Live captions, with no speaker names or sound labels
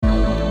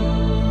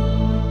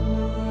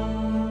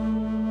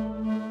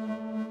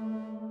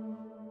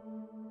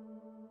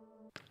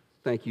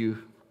thank you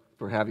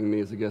for having me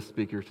as a guest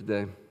speaker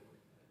today.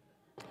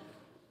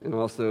 And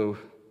also,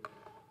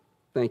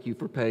 thank you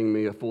for paying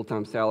me a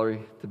full-time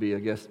salary to be a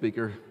guest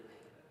speaker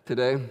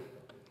today.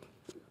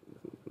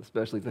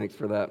 Especially thanks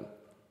for that.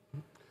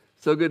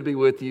 So good to be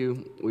with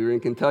you. We were in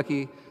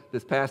Kentucky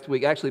this past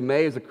week. Actually,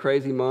 May is a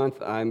crazy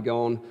month. I'm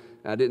gone.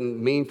 I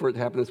didn't mean for it to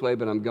happen this way,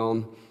 but I'm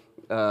gone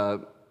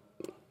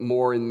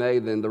more in May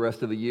than the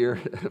rest of the year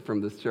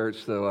from this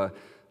church. So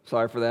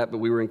sorry for that. But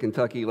we were in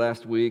Kentucky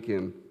last week,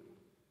 and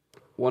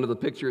one of the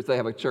pictures, they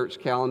have a church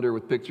calendar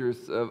with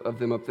pictures of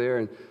them up there,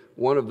 and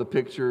one of the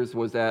pictures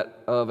was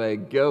of a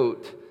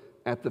goat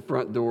at the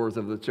front doors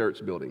of the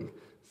church building.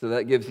 So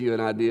that gives you an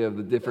idea of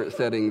the different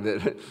setting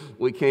that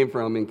we came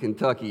from in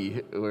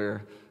Kentucky,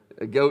 where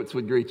goats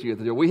would greet you at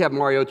the door. We have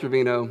Mario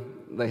Trevino.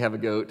 They have a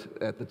goat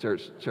at the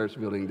church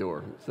building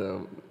door.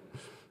 So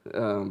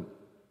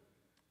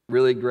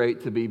really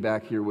great to be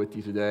back here with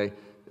you today.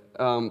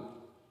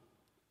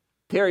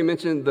 Terry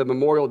mentioned the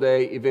Memorial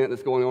Day event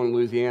that's going on in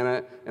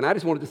Louisiana, and I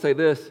just wanted to say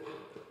this.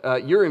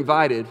 You're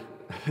invited.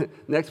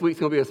 Next week's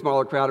going to be a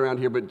smaller crowd around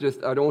here, but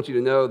I don't want you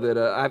to know that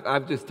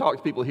I've just talked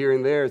to people here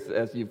and there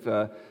as you've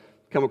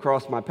come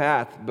across my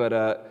path, but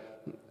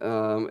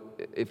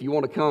if you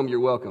want to come, you're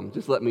welcome.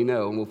 Just let me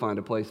know, and we'll find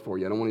a place for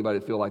you. I don't want anybody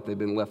to feel like they've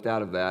been left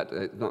out of that.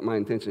 It's not my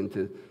intention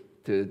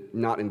to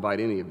not invite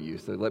any of you,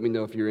 so let me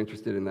know if you're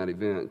interested in that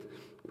event.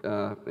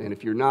 And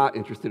if you're not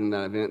interested in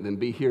that event, then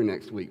be here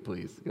next week,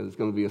 please, because it's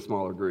going to be a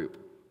smaller group.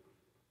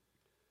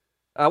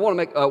 I want to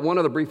make one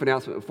other brief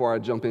announcement before I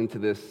jump into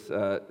this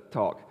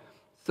talk.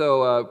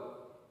 So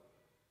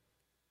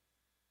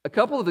a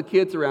couple of the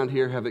kids around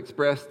here have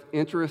expressed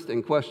interest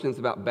and questions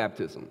about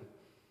baptism.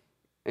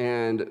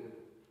 And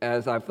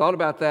as I've thought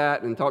about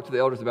that and talked to the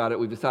elders about it,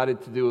 we've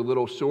decided to do a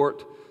little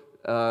short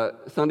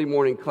Sunday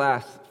morning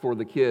class for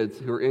the kids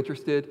who are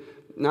interested.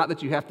 Not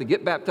that you have to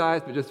get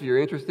baptized, but just if you're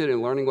interested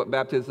in learning what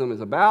baptism is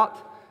about,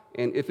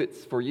 and if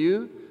it's for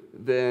you,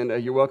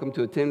 then you're welcome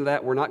to attend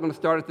that. We're not going to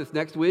start it this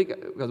next week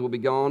because we'll be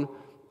gone,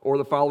 or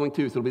the following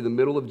two, so it'll be the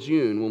middle of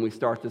June when we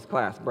start this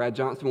class. Brad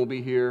Johnson will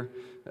be here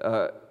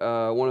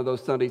one of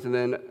those Sundays, and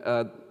then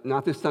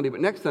not this Sunday,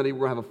 but next Sunday,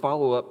 we're going to have a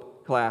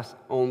follow-up class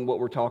on what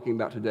we're talking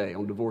about today,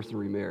 on divorce and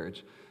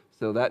remarriage.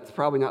 So that's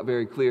probably not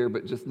very clear,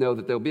 but just know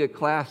that there'll be a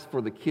class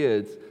for the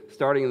kids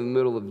starting in the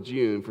middle of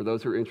June for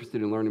those who are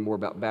interested in learning more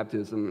about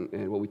baptism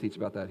and what we teach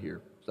about that here.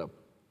 So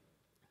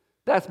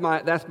that's my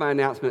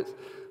announcements.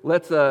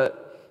 Let's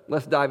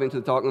dive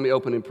into the talk. Let me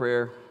open in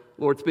prayer.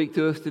 Lord, speak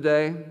to us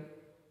today.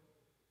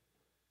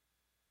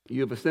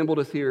 You have assembled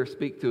us here.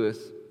 Speak to us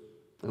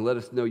and let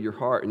us know your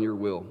heart and your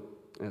will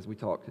as we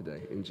talk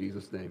today. In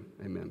Jesus' name,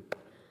 amen.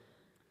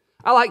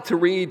 I like to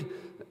read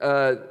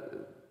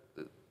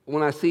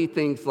when I see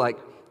things like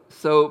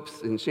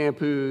soaps and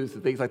shampoos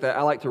and things like that.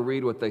 I like to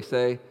read what they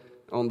say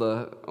on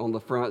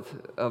the front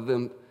of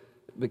them,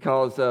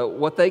 because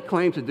what they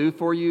claim to do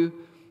for you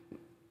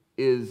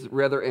is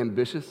rather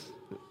ambitious.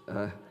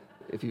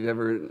 If you've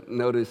ever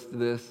noticed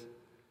this,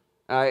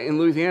 in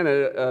Louisiana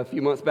a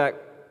few months back,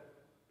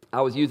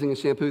 I was using a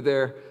shampoo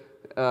there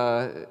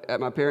at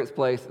my parents'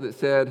 place that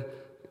said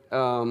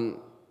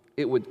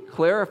it would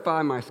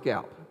clarify my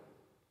scalp.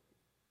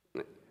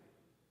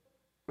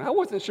 I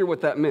wasn't sure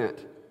what that meant,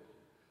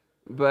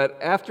 but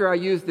after I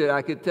used it,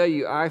 I could tell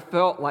you I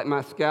felt like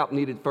my scalp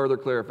needed further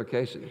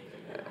clarification,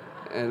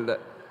 but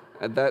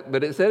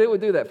it said it would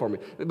do that for me.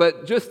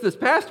 But just this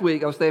past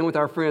week, I was staying with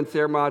our friend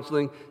Sarah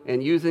Modgling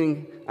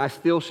and I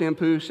still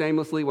shampoo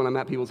shamelessly when I'm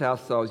at people's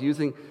houses, so I was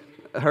using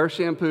her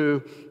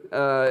shampoo,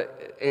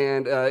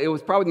 and it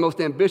was probably the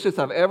most ambitious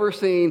I've ever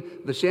seen.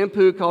 The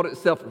shampoo called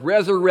itself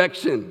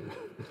Resurrection.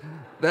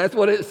 That's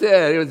what it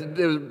said. It was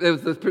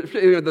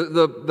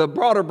the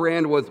broader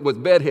brand was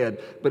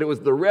Bedhead, but it was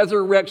the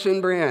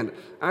Resurrection brand.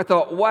 I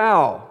thought,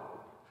 wow.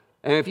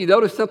 And if you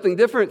notice something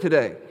different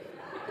today,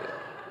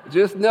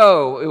 just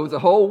know it was a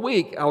whole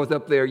week I was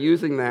up there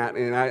using that,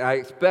 and I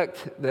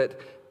expect that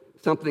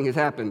something has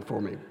happened for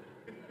me.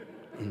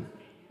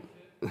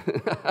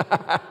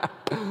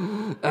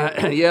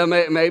 Yeah,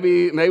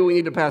 maybe we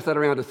need to pass that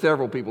around to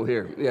several people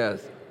here. Yes.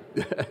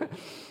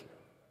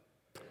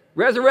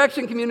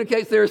 Resurrection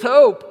communicates there's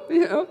hope.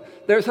 You know,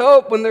 there's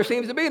hope when there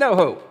seems to be no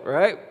hope,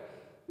 right?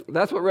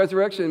 That's what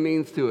resurrection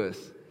means to us.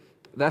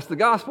 That's the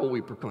gospel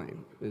we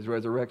proclaim, is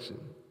resurrection.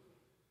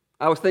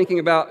 I was thinking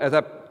about,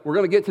 we're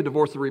going to get to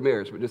divorce and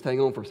remarriage, but just hang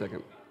on for a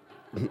second.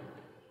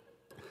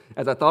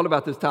 As I thought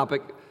about this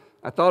topic,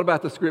 I thought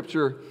about the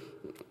scripture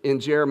in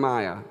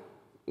Jeremiah,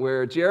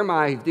 where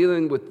Jeremiah is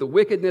dealing with the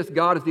wickedness,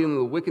 God is dealing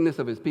with the wickedness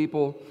of his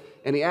people,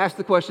 and he asked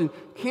the question,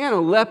 can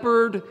a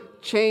leopard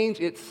change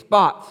its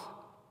spots?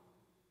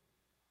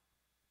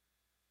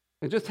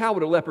 And just how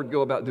would a leopard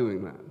go about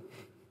doing that?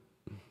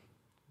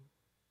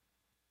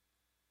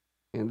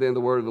 And then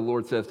the word of the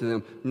Lord says to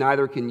them,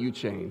 neither can you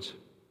change,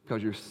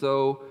 because you're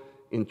so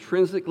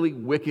intrinsically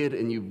wicked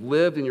and you've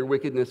lived in your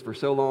wickedness for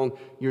so long,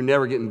 you're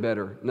never getting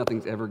better.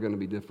 Nothing's ever going to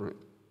be different.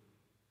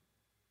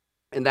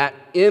 And that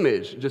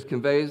image just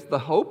conveys the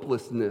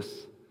hopelessness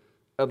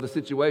of the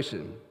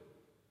situation.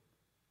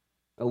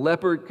 A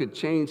leopard could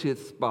change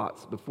his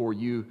spots before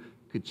you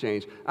could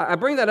change. I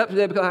bring that up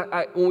today because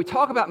when we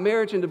talk about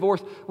marriage and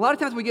divorce, a lot of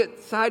times we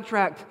get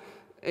sidetracked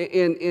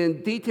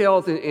in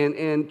details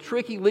and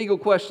tricky legal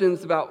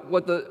questions about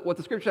what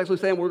the Scripture is actually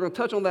saying. We're going to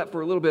touch on that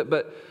for a little bit,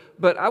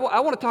 but I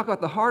want to talk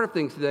about the heart of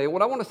things today.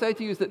 What I want to say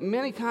to you is that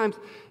many times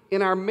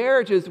in our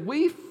marriages,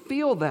 we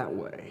feel that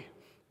way.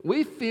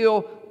 We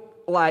feel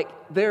like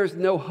there's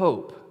no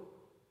hope.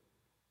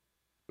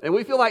 And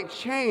we feel like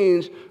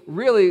change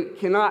really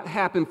cannot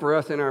happen for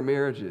us in our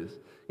marriages.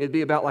 It'd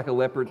be about like a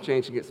leopard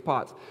changing its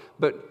spots.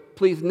 But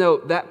please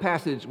note, that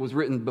passage was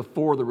written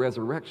before the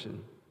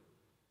resurrection.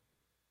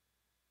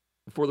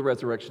 Before the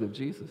resurrection of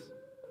Jesus.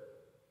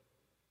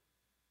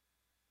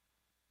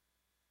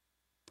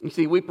 You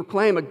see, we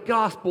proclaim a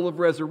gospel of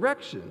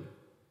resurrection.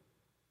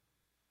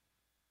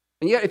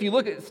 And yet, if you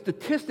look at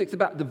statistics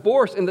about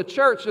divorce in the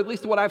church, at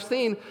least what I've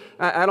seen,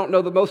 I don't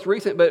know the most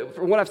recent, but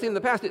from what I've seen in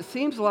the past, it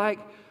seems like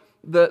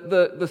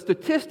the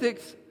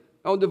statistics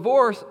on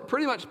divorce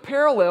pretty much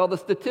parallel the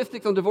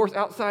statistics on divorce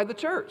outside the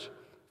church.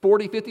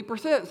 40,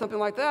 50%, something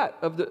like that,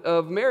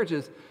 of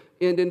marriages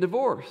end in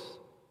divorce.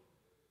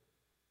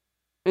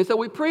 And so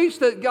we preach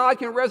that God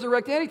can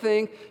resurrect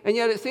anything, and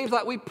yet it seems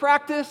like we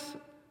practice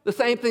the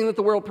same thing that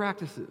the world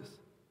practices.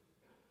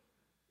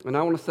 And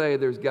I want to say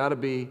there's got to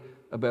be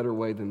a better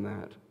way than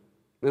that.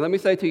 Now let me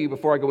say to you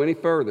before I go any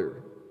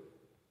further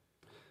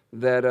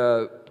that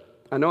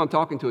I know I'm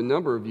talking to a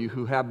number of you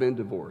who have been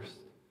divorced.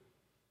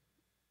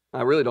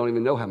 I really don't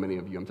even know how many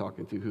of you I'm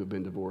talking to who have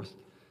been divorced.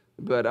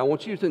 But I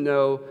want you to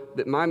know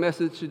that my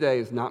message today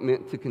is not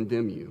meant to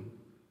condemn you.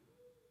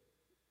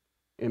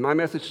 And my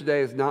message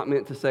today is not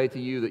meant to say to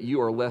you that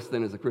you are less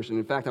than as a Christian.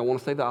 In fact, I want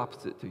to say the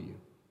opposite to you.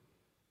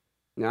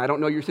 Now, I don't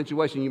know your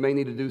situation. You may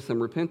need to do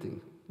some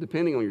repenting,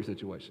 depending on your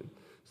situation.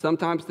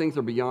 Sometimes things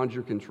are beyond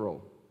your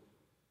control,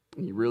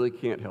 and you really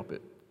can't help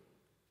it.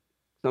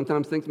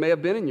 Sometimes things may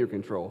have been in your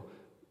control,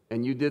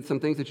 and you did some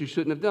things that you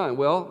shouldn't have done.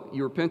 Well,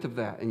 you repent of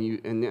that, and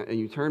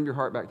you turn your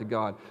heart back to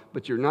God.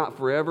 But you're not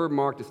forever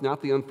marked. It's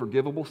not the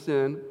unforgivable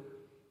sin,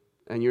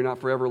 and you're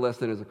not forever less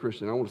than as a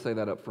Christian. I want to say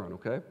that up front,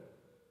 okay?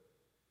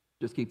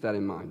 Just keep that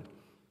in mind.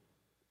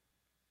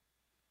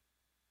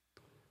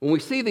 When we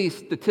see these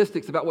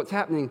statistics about what's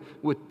happening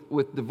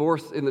with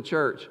divorce in the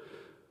church,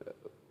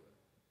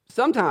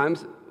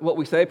 sometimes what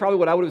we say, probably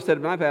what I would have said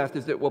in my past,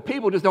 is that, well,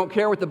 people just don't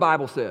care what the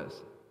Bible says.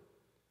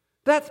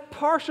 That's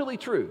partially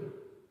true.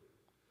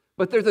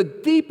 But there's a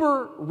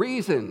deeper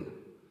reason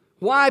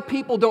why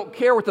people don't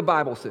care what the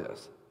Bible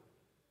says.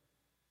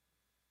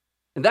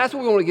 And that's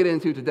what we want to get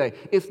into today.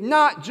 It's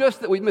not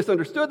just that we've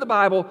misunderstood the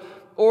Bible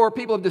or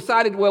people have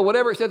decided, well,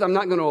 whatever it says, I'm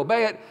not going to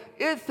obey it.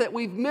 It's that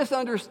we've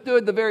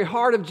misunderstood the very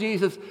heart of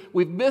Jesus.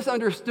 We've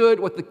misunderstood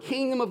what the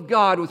kingdom of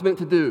God was meant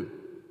to do,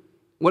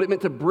 what it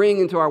meant to bring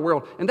into our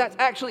world. And that's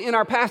actually in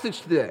our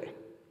passage today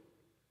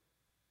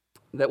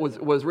that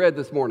was read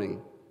this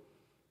morning.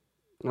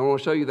 And I want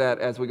to show you that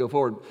as we go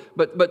forward.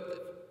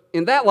 But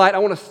in that light, I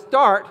want to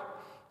start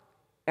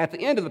at the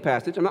end of the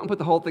passage. I'm not going to put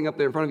the whole thing up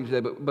there in front of you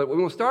today, but we're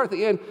going to start at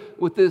the end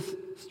with this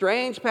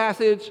strange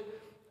passage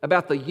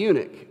about the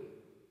eunuch,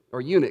 or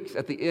eunuchs,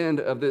 at the end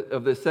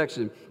of this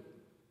section.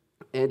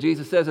 And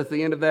Jesus says at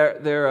the end of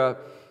there,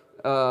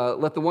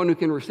 let the one who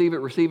can receive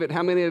it.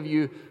 How many of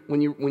you,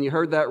 when you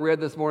heard that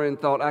read this morning,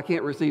 thought, I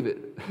can't receive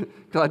it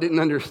because I didn't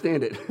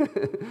understand it?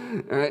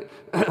 All right.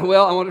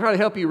 Well, I want to try to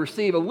help you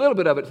receive a little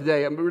bit of it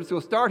today. We're just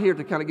going to start here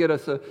to kind of get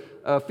us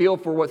a feel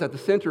for what's at the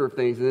center of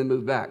things and then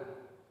move back.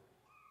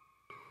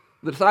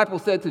 The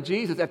disciples said to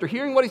Jesus, after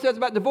hearing what he says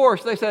about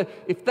divorce, they said,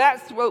 if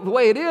that's the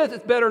way it is,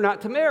 it's better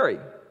not to marry.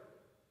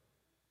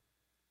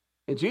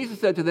 And Jesus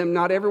said to them,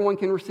 not everyone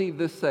can receive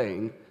this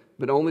saying,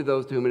 but only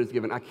those to whom it is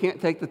given. I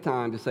can't take the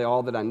time to say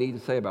all that I need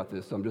to say about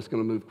this, so I'm just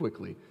going to move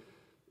quickly.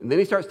 And then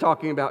he starts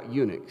talking about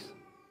eunuchs.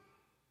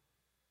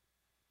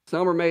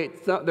 There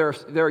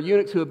are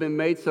eunuchs who have been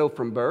made so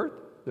from birth.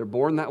 They're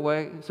born that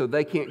way, so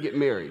they can't get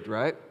married,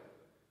 right?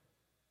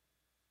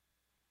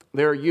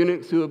 There are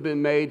eunuchs who have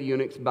been made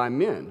eunuchs by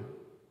men.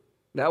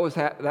 That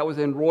was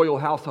in royal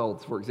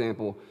households, for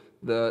example.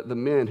 The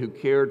men who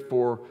cared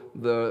for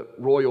the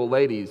royal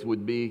ladies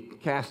would be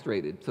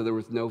castrated, so there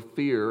was no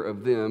fear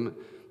of them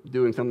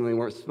doing something they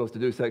weren't supposed to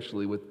do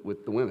sexually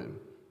with the women.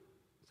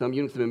 Some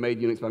eunuchs have been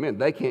made eunuchs by men.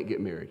 They can't get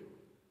married.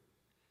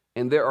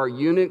 And there are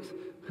eunuchs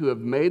who have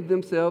made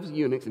themselves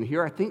eunuchs, and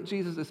here I think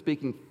Jesus is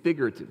speaking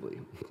figuratively.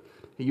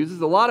 He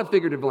uses a lot of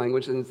figurative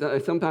language,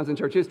 and sometimes in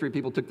church history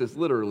people took this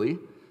literally.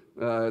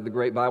 The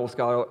great Bible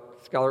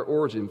scholar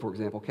Origen, for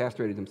example,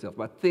 castrated himself.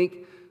 But I think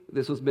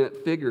this was meant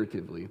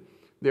figuratively.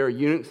 There are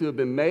eunuchs who have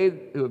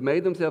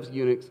made themselves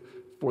eunuchs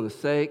for the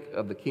sake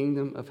of the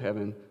kingdom of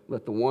heaven.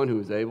 Let the one who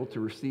is able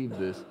to receive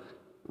this,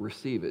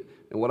 receive it.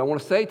 And what I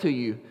want to say to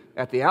you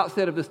at the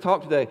outset of this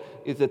talk today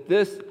is that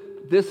this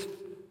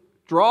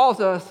draws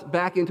us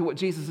back into what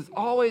Jesus is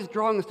always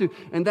drawing us to,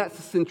 and that's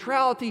the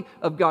centrality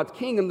of God's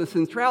kingdom, the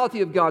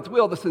centrality of God's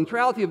will, the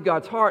centrality of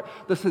God's heart,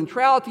 the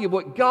centrality of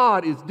what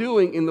God is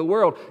doing in the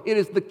world. It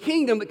is the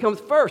kingdom that comes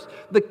first.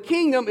 The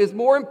kingdom is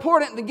more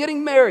important than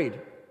getting married.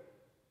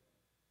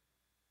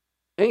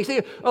 And you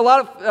see, a lot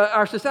of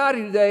our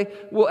society today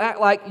will act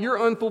like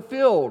you're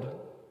unfulfilled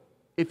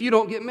if you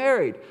don't get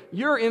married.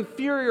 You're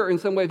inferior in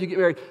some way if you get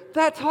married.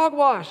 That's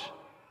hogwash.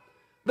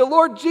 The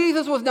Lord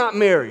Jesus was not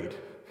married.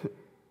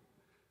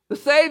 The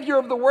Savior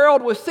of the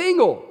world was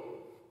single.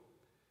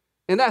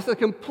 And that's a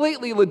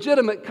completely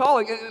legitimate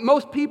calling. And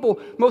most people,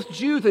 most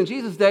Jews in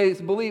Jesus'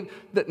 days believed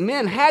that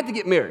men had to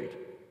get married.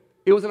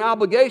 It was an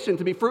obligation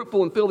to be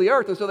fruitful and fill the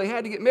earth, and so they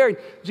had to get married.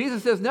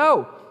 Jesus says,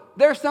 no,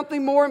 there's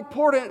something more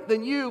important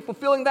than you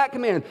fulfilling that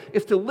command.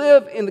 It's to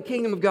live in the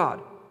kingdom of God.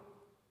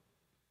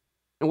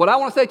 And what I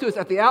want to say to us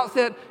at the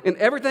outset, in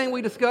everything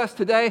we discuss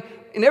today,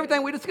 in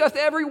everything we discuss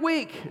every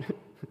week,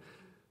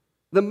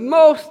 the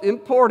most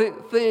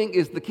important thing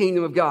is the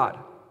kingdom of God.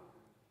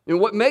 And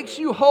what makes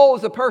you whole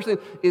as a person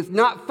is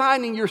not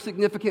finding your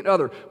significant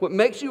other. What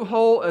makes you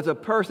whole as a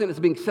person is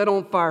being set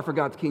on fire for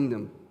God's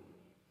kingdom.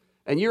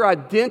 And your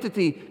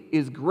identity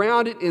is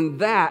grounded in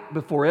that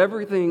before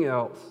everything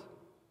else.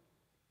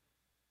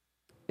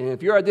 And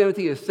if your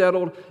identity is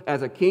settled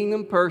as a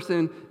kingdom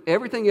person,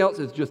 everything else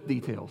is just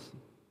details.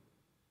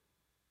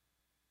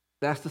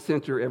 That's the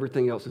center,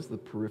 everything else is the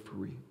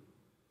periphery.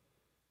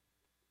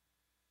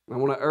 I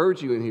want to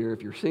urge you in here,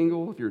 if you're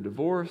single, if you're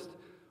divorced,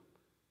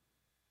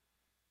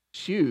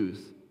 choose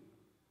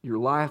your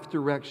life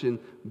direction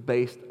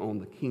based on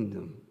the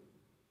kingdom.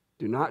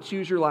 Do not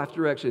choose your life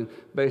direction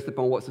based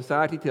upon what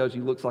society tells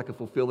you looks like a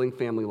fulfilling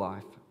family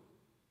life.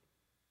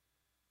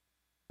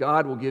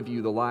 God will give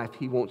you the life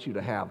He wants you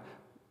to have.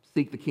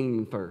 Seek the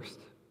kingdom first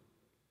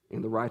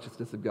and the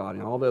righteousness of God,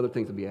 and all the other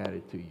things will be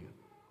added to you.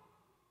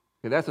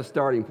 Okay, that's a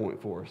starting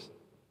point for us.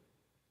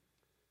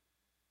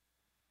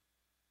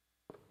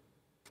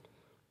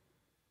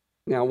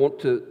 Now, I want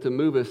to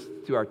move us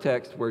to our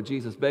text where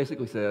Jesus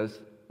basically says,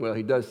 well,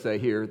 He does say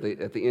here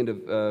at the end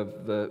of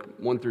the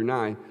 1 through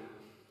 9,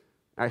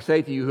 I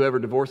say to you, whoever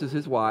divorces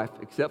his wife,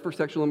 except for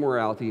sexual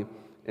immorality,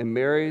 and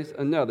marries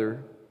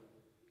another,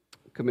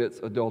 commits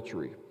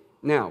adultery.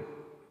 Now,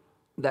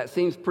 that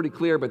seems pretty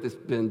clear, but it's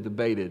been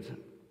debated.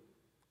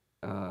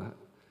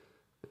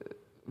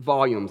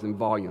 Volumes and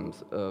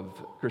volumes of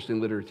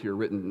Christian literature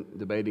written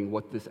debating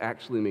what this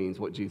actually means,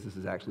 what Jesus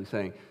is actually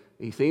saying.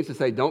 He seems to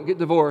say, don't get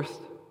divorced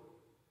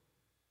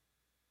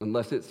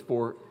unless it's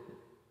for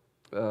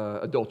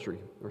adultery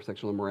or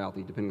sexual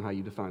immorality, depending on how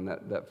you define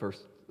that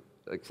first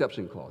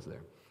exception clause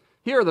there.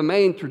 Here are the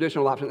main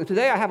traditional options. And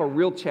today I have a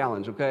real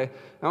challenge, okay?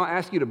 I want to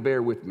ask you to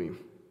bear with me.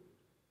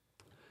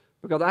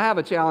 Because I have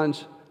a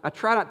challenge. I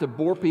try not to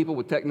bore people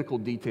with technical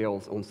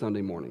details on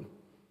Sunday morning.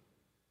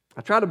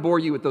 I try to bore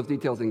you with those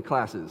details in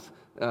classes,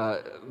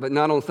 but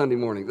not on Sunday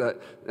mornings.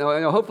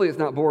 Hopefully it's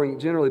not boring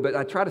generally, but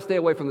I try to stay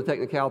away from the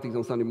technicalities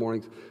on Sunday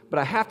mornings. But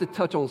I have to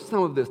touch on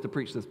some of this to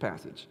preach this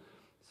passage.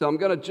 So I'm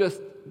going to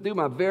just do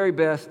my very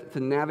best to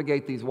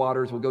navigate these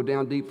waters. We'll go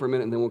down deep for a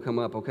minute and then we'll come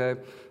up, okay?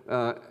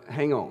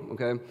 Hang on,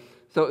 okay?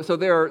 So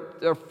there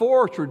are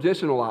four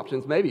traditional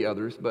options, maybe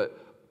others, but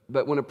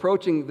when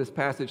approaching this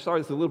passage,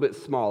 sorry, it's a little bit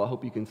small. I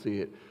hope you can see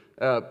it.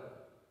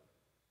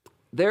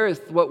 There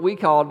is what we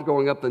called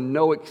growing up the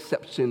no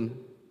exception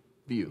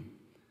view.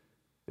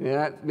 And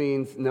that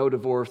means no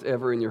divorce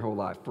ever in your whole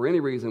life, for any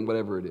reason,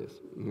 whatever it is.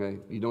 Okay?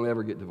 You don't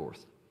ever get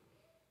divorced.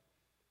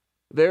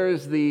 There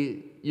is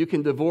the you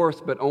can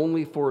divorce but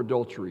only for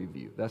adultery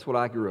view. That's what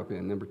I grew up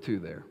in, number 2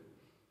 there.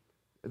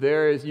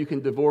 There is you can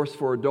divorce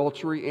for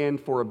adultery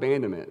and for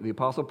abandonment. The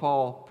Apostle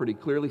Paul pretty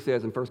clearly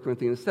says in 1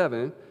 Corinthians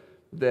 7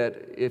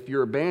 that if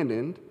you're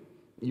abandoned,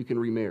 you can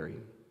remarry.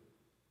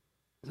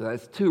 So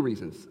that's 2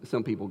 reasons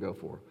some people go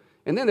for.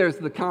 And then there's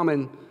the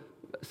common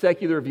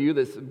secular view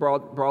that's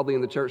broadly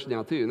in the church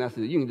now too, and that's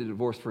that you can do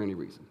divorce for any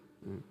reason.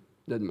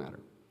 Doesn't matter.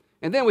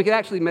 And then we could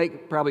actually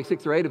make probably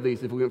 6 or 8 of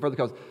these if we went further,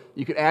 because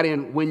you could add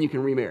in when you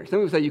can remarry. Some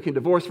people say you can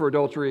divorce for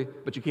adultery,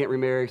 but you can't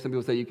remarry. Some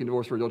people say you can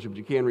divorce for adultery, but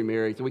you can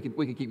remarry. So we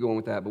could keep going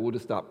with that, but we'll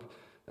just stop.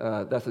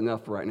 That's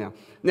enough for right now.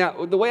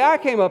 Now, the way I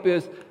came up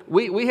is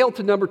we held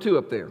to number 2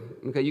 up there.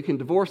 Okay, you can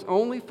divorce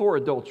only for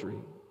adultery,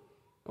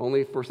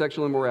 only for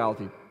sexual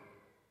immorality.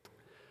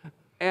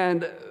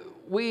 And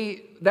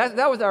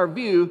that was our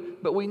view,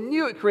 but we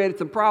knew it created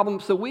some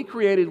problems, so we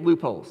created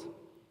loopholes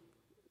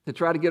to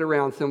try to get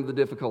around some of the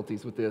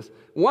difficulties with this.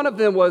 One of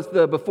them was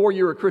the before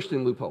you were a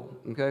Christian loophole,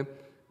 okay?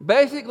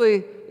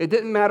 Basically, it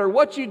didn't matter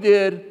what you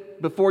did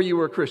before you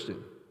were a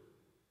Christian.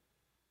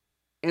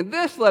 And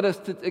this led us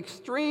to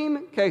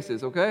extreme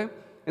cases, okay?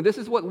 And this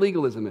is what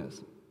legalism is.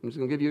 I'm just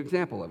going to give you an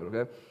example of it,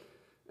 okay?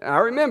 I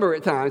remember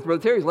at times,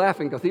 Brother Terry's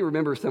laughing because he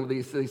remembers some of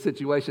these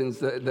situations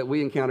that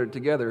we encountered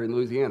together in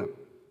Louisiana.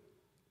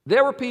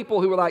 There were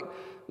people who were like,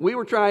 we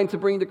were trying to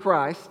bring to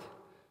Christ,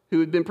 who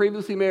had been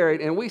previously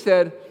married, and we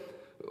said,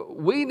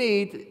 we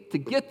need to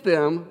get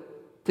them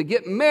to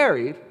get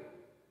married,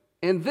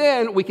 and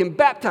then we can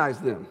baptize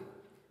them.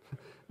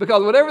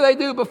 Because whatever they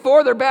do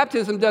before their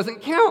baptism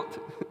doesn't count.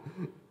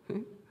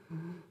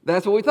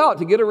 That's what we thought,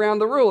 to get around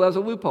the rule. That was a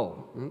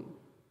loophole.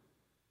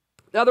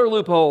 The other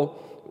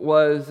loophole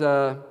was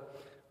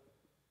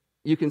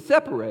you can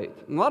separate.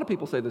 And a lot of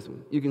people say this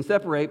one. You can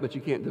separate, but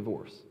you can't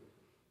divorce.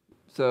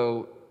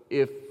 So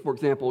if, for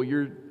example,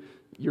 you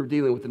you're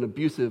dealing with an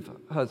abusive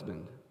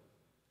husband,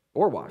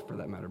 or wife for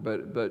that matter,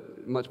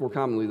 but much more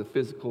commonly the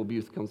physical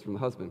abuse comes from the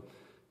husband.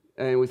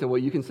 And we say, well,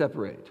 you can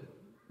separate,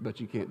 but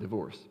you can't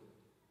divorce.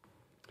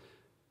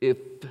 If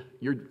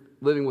you're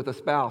living with a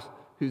spouse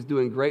who's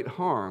doing great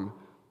harm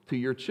to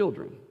your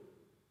children,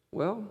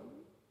 well,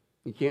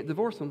 you can't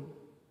divorce them,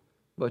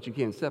 but you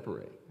can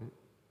separate.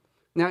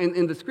 Now,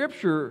 in the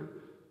scripture,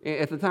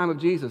 at the time of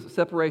Jesus,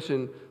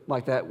 separation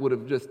like that would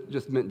have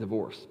just meant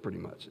divorce, pretty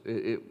much.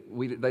 They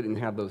didn't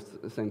have those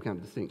same kind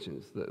of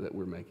distinctions that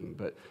we're making,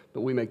 but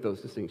we make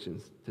those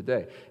distinctions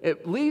today.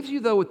 It leaves you,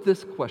 though, with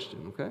this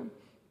question, okay?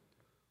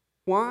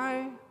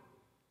 Why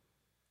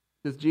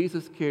does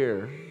Jesus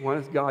care, why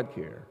does God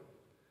care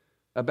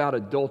about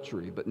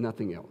adultery but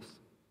nothing else?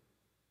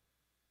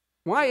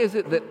 Why is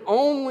it that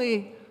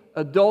only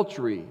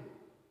adultery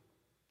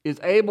is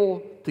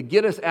able to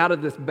get us out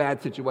of this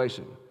bad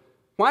situation?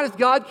 Why does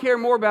God care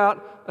more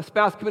about a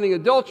spouse committing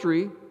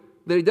adultery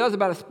than he does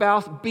about a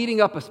spouse beating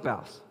up a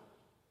spouse?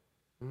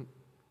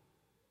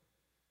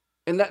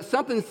 And that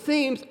something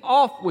seems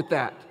off with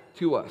that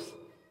to us.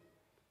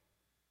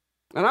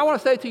 And I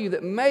want to say to you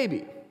that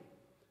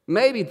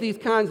maybe these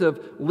kinds of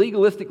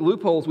legalistic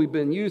loopholes we've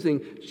been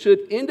using should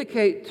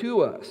indicate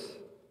to us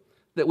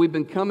that we've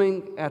been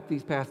coming at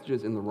these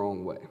passages in the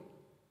wrong way.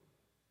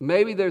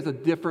 Maybe there's a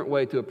different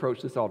way to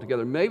approach this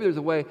altogether. Maybe there's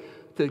a way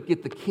to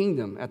get the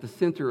kingdom at the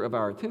center of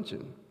our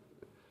attention.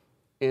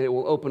 And it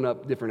will open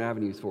up different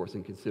avenues for us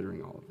in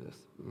considering all of this.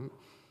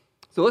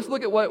 So let's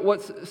look at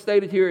what's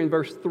stated here in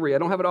verse 3. I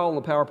don't have it all on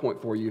the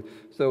PowerPoint for you.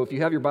 So if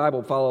you have your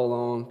Bible, follow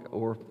along,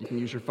 or you can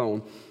use your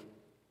phone.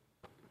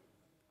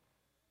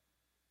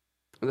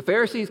 And the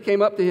Pharisees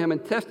came up to him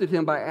and tested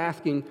him by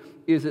asking,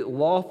 is it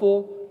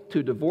lawful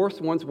to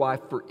divorce one's wife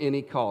for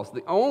any cause?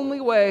 The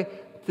only way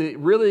to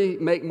really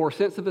make more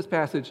sense of this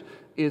passage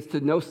is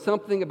to know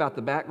something about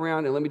the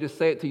background. And let me just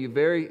say it to you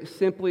very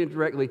simply and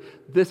directly.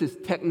 This is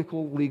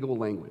technical legal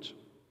language.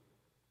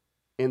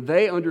 And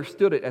they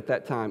understood it at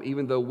that time,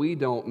 even though we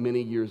don't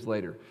many years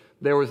later.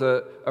 There was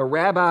a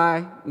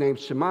rabbi named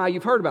Shammai.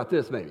 You've heard about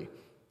this maybe.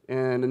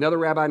 And another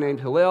rabbi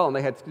named Hillel, and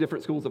they had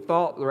different schools of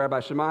thought. The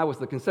Rabbi Shammai was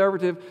the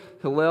conservative,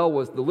 Hillel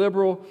was the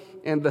liberal,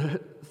 and the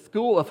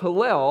school of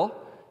Hillel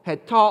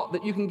had taught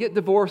that you can get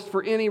divorced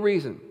for any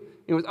reason.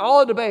 It was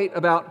all a debate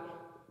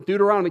about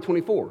Deuteronomy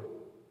 24.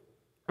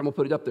 I'm going to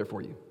put it up there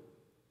for you.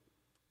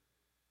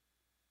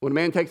 When a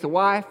man takes a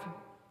wife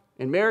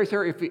and marries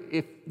her,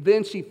 if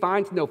then she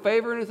finds no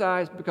favor in his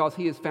eyes because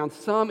he has found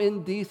some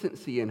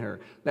indecency in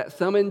her. That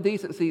some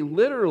indecency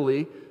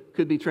literally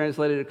could be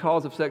translated a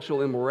cause of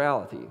sexual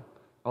immorality,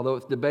 although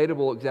it's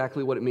debatable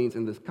exactly what it means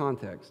in this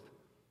context.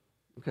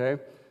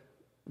 Okay?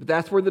 But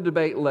that's where the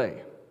debate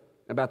lay,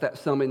 about that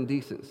some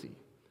indecency.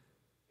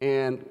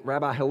 And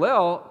Rabbi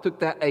Hillel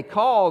took that a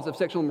cause of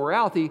sexual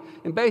immorality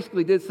and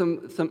basically did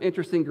some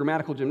interesting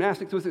grammatical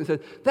gymnastics with it and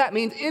said, that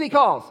means any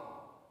cause.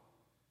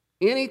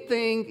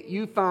 Anything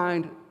you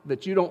find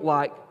that you don't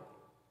like,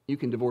 you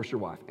can divorce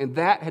your wife. And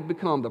that had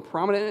become the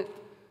prominent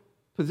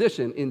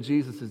position in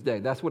Jesus' day.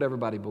 That's what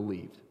everybody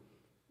believed.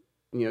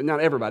 You know, not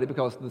everybody,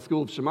 because the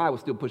school of Shammai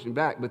was still pushing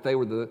back, but they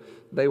were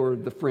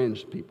the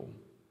fringe people.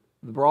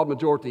 The broad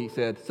majority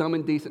said some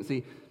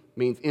indecency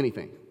means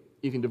anything.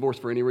 You can divorce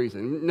for any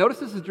reason. Notice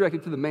this is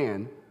directed to the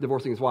man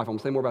divorcing his wife. I'm going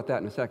to say more about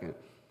that in a second.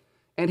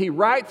 And he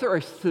writes her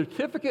a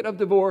certificate of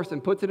divorce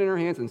and puts it in her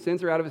hands and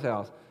sends her out of his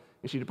house.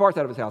 And she departs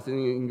out of his house.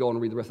 And you can go on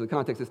and read the rest of the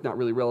context. It's not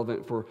really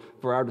relevant for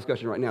our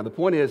discussion right now. The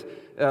point is,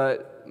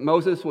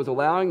 Moses was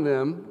allowing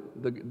them,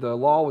 the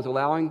law was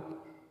allowing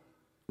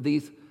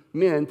these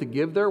men to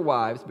give their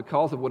wives,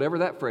 because of whatever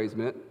that phrase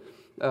meant,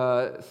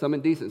 some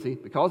indecency.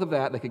 Because of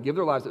that, they could give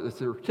their wives a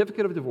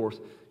certificate of divorce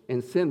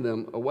and send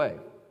them away.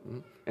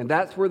 And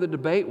that's where the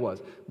debate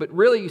was. But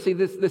really, you see,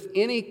 this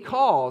any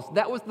cause,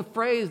 that was the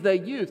phrase they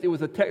used. It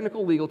was a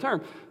technical legal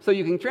term. So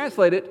you can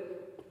translate it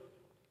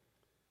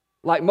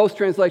like most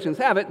translations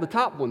have it, the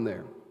top one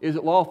there. Is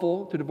it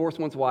lawful to divorce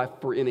one's wife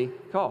for any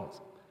cause?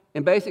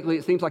 And basically,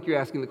 it seems like you're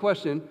asking the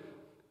question,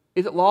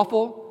 is it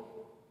lawful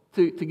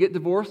to get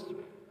divorced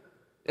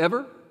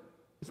ever?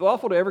 Is it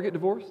lawful to ever get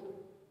divorced?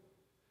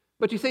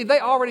 But you see, they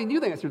already knew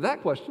the answer to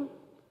that question.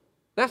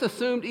 That's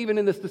assumed even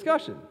in this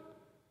discussion.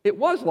 It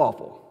was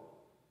lawful.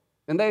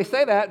 And they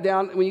say that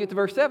down when you get to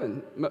verse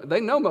 7. They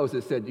know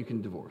Moses said you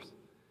can divorce.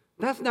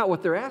 That's not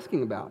what they're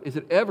asking about. Is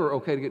it ever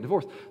okay to get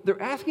divorced?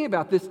 They're asking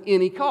about this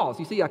any cause.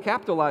 You see, I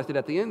capitalized it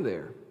at the end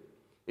there.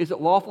 Is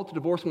it lawful to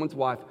divorce one's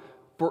wife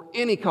for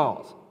any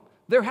cause?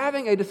 They're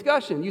having a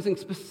discussion using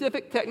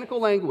specific technical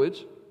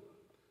language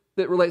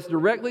that relates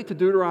directly to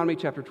Deuteronomy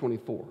chapter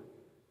 24.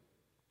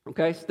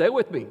 Okay, stay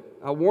with me.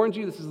 I warned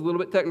you, this is a little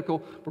bit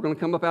technical. We're going to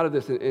come up out of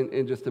this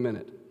in just a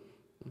minute.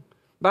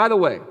 By the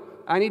way,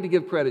 I need to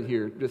give credit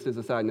here, just as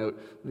a side note.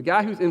 The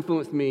guy who's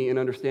influenced me in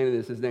understanding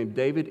this is named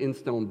David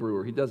Instone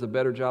Brewer. He does a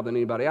better job than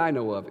anybody I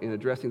know of in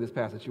addressing this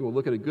passage. You will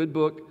look at a good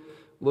book,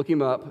 look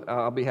him up.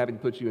 I'll be happy to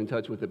put you in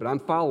touch with it. But I'm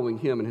following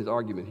him in his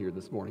argument here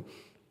this morning.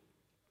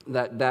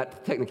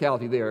 That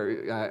technicality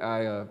there,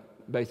 I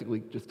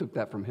basically just took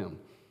that from him.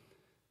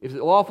 Is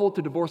it lawful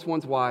to divorce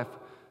one's wife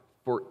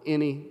for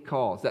any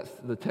cause? That's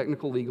the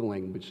technical legal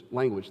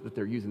language that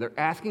they're using. They're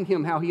asking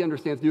him how he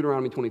understands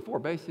Deuteronomy 24,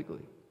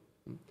 basically.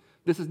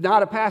 This is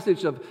not a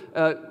passage of,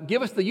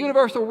 give us the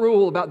universal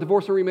rule about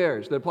divorce and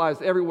remarriage that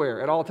applies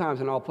everywhere, at all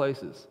times, in all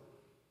places.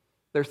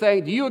 They're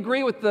saying, do you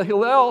agree with the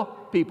Hillel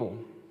people?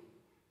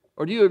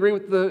 Or do you agree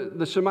with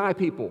the Shammai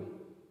people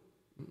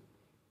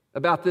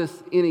about this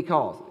any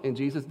cause? And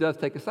Jesus does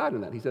take a side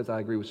on that. He says, I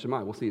agree with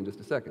Shammai. We'll see in just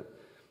a second.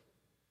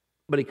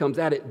 But he comes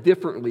at it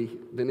differently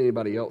than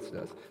anybody else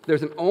does.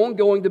 There's an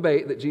ongoing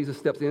debate that Jesus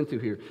steps into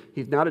here.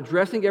 He's not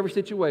addressing every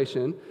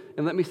situation.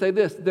 And let me say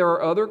this, there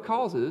are other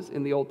causes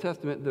in the Old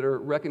Testament that are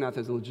recognized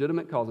as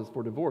legitimate causes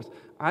for divorce.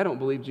 I don't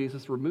believe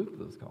Jesus removed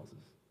those causes.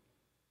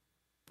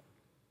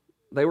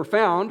 They were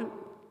found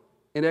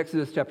in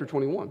Exodus chapter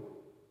 21.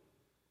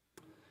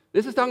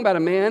 This is talking about a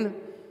man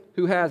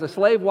who has a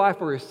slave wife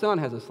or his son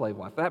has a slave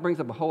wife. That brings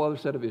up a whole other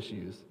set of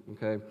issues,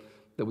 okay,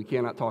 that we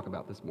cannot talk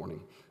about this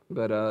morning.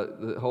 But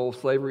the whole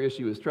slavery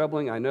issue is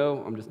troubling. I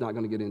know. I'm just not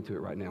going to get into it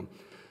right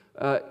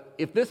now.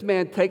 If this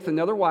man takes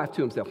another wife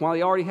to himself while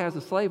he already has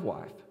a slave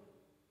wife,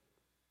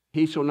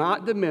 he shall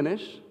not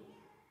diminish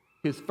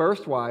his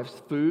first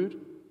wife's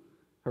food,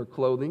 her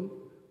clothing,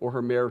 or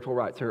her marital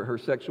rights, her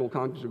sexual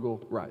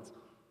conjugal rights.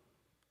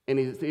 And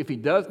if he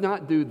does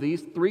not do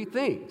these three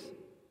things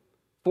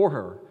for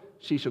her,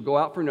 she shall go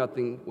out for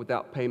nothing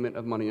without payment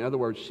of money. In other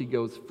words, she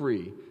goes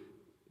free.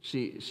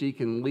 She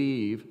can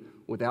leave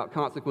without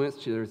consequence.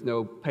 There's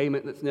no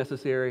payment that's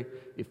necessary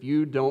if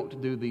you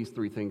don't do these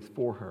three things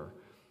for her.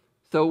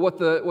 So what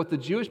the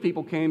Jewish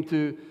people came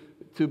to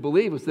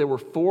believe was there were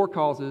four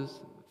causes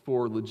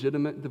for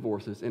legitimate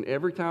divorces, and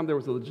every time there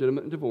was a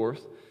legitimate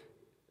divorce,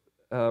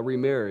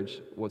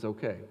 remarriage was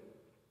okay.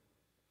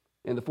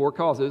 And the four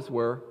causes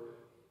were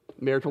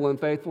marital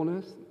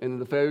unfaithfulness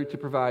and the failure to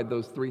provide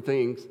those three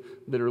things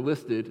that are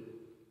listed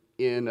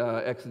in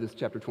Exodus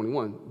chapter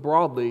 21.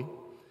 Broadly,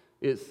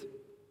 it's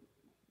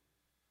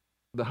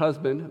the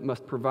husband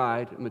must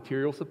provide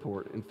material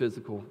support and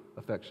physical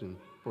affection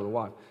for the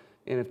wife.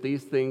 And if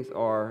these things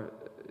are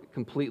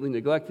completely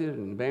neglected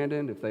and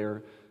abandoned, if they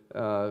are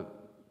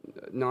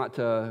not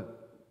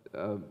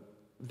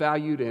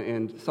valued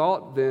and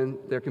sought, then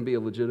there can be a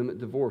legitimate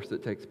divorce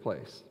that takes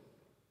place.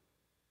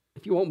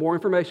 If you want more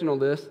information on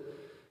this,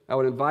 I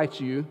would invite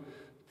you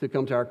to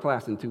come to our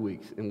class in 2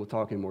 weeks, and we'll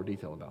talk in more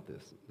detail about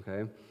this,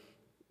 okay?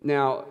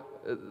 Now,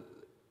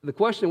 the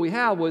question we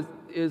have was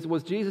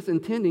Jesus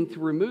intending to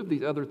remove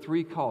these other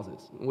three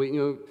causes?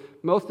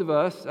 Most of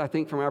us, I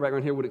think from our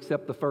background here, would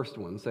accept the first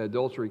one, say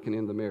adultery can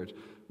end the marriage.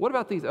 What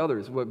about these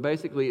others? Well,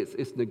 basically,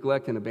 it's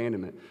neglect and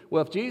abandonment.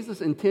 Well, if Jesus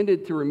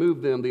intended to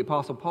remove them, the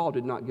Apostle Paul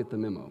did not get the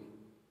memo.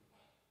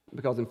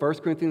 Because in 1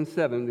 Corinthians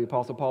 7, the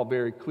Apostle Paul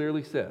very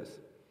clearly says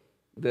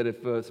that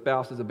if a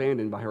spouse is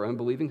abandoned by her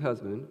unbelieving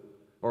husband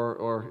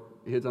or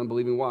his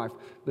unbelieving wife,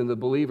 then the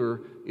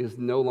believer is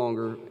no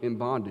longer in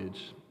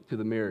bondage to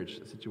the marriage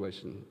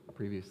situation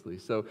previously.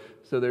 So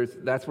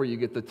that's where you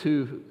get the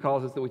two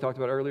causes that we talked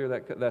about earlier.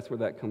 That's where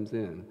that comes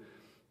in.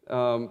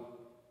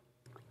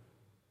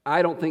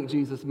 I don't think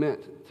Jesus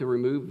meant to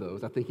remove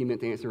those. I think he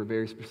meant to answer a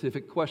very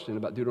specific question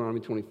about Deuteronomy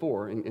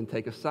 24 and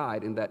take a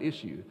side in that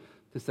issue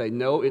to say,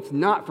 no, it's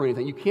not for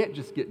anything. You can't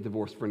just get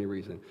divorced for any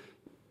reason.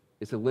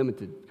 It's a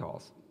limited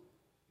cause.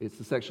 It's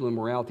the sexual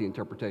immorality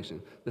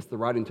interpretation. That's the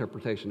right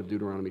interpretation of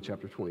Deuteronomy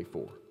chapter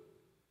 24.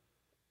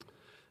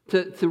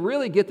 To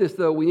really get this,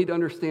 though, we need to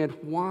understand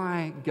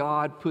why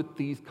God put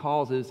these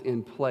causes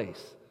in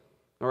place.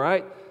 All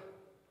right?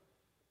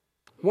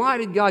 Why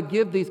did God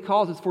give these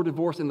causes for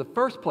divorce in the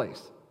first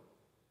place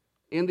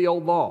in the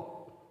old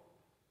law?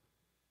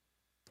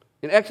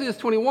 In Exodus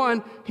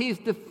 21, he's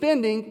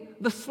defending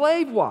the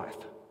slave wife.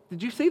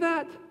 Did you see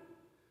that?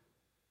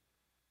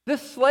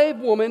 This slave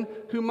woman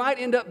who might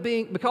end up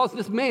being, because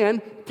this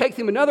man takes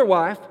him another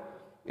wife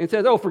and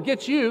says, oh,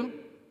 forget you.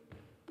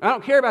 I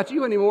don't care about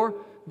you anymore.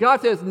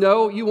 God says,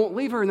 no, you won't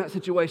leave her in that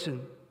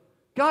situation.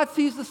 God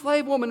sees the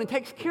slave woman and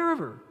takes care of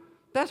her.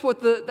 That's what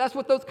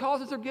those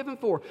causes are given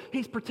for.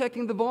 He's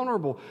protecting the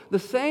vulnerable. The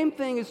same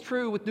thing is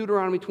true with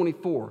Deuteronomy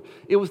 24.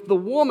 It was the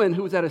woman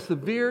who was at a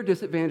severe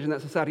disadvantage in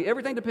that society.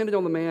 Everything depended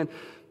on the man.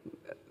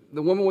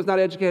 The woman was not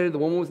educated. The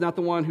woman was not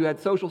the one who had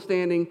social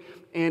standing.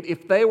 And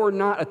if they were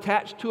not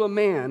attached to a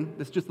man,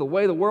 that's just the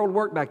way the world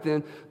worked back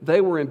then,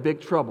 they were in big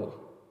trouble.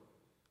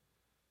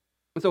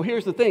 And so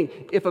here's the thing.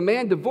 If a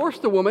man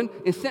divorced a woman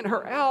and sent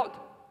her out,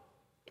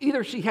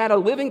 either she had a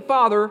living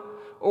father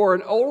or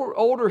an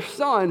older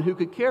son who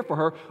could care for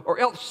her, or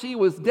else she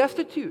was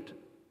destitute.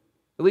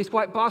 At least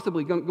quite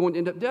possibly going to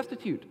end up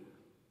destitute.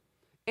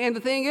 And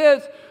the thing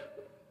is,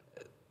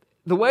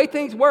 the way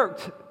things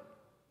worked,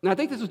 and I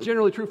think this was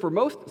generally true for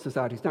most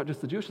societies, not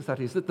just the Jewish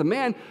societies, that the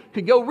man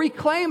could go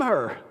reclaim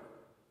her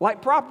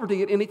like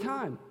property at any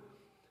time.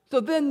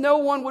 So then no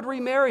one would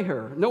remarry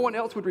her. No one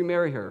else would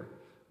remarry her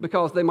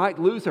because they might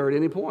lose her at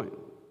any point.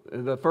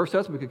 The first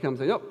husband could come and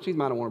say, oh, she's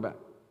mine, I want her back.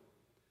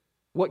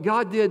 What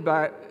God did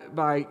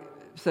by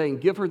saying,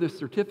 give her this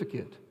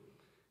certificate,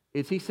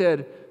 is he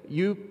said,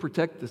 you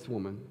protect this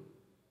woman.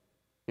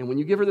 And when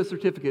you give her the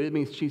certificate, it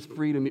means she's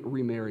free to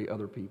remarry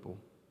other people.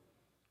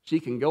 She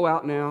can go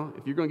out now.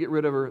 If you're going to get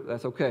rid of her,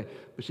 that's okay.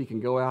 But she can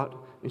go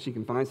out and she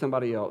can find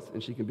somebody else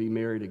and she can be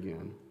married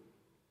again.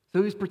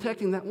 So he's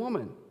protecting that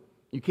woman.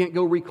 You can't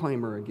go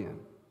reclaim her again.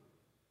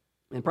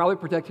 And probably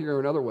protecting her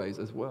in other ways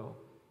as well.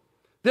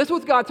 This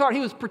was God's heart.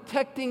 He was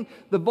protecting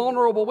the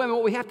vulnerable women.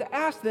 What we have to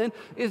ask then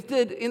is,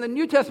 in the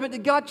New Testament,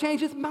 did God change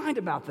his mind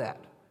about that?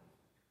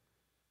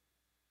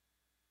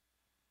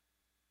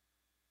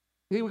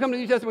 We come to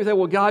the New Testament and say,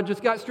 well, God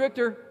just got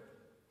stricter.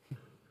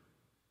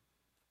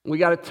 We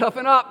got to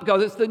toughen up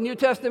because it's the New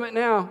Testament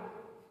now.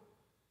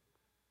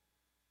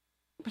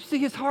 But see,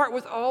 his heart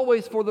was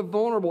always for the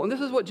vulnerable. And this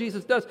is what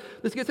Jesus does.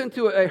 This gets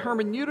into a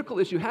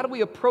hermeneutical issue. How do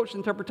we approach the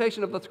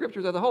interpretation of the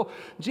Scriptures as a whole?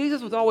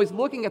 Jesus was always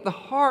looking at the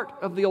heart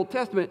of the Old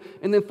Testament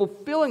and then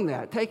fulfilling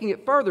that, taking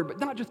it further, but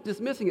not just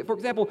dismissing it. For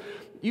example,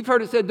 you've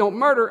heard it said, don't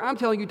murder. I'm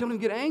telling you, don't even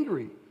get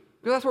angry.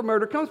 Because that's where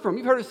murder comes from.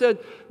 You've heard it said,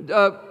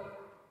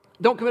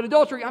 don't commit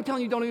adultery. I'm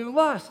telling you, don't even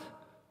lust.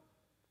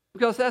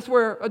 Because that's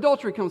where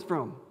adultery comes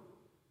from.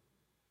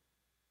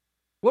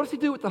 What does he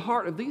do with the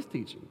heart of these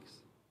teachings?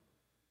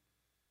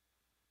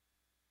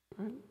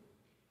 Right?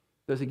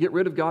 Does he get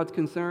rid of God's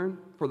concern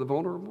for the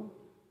vulnerable?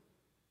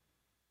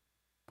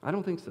 I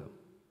don't think so.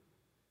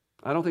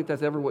 I don't think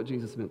that's ever what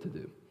Jesus meant to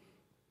do.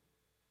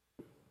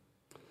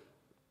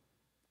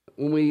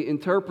 When we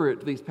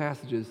interpret these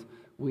passages,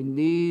 we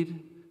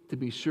need to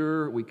be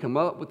sure we come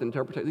up with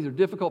interpretation. These are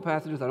difficult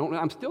passages.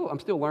 I'm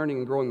still learning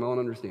and growing my own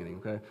understanding,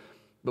 okay?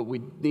 But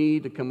we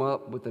need to come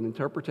up with an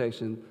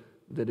interpretation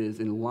that is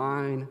in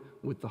line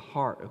with the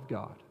heart of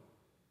God.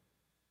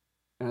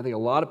 And I think a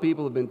lot of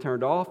people have been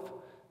turned off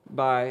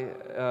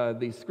by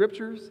these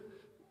scriptures,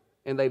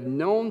 and they've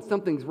known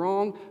something's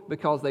wrong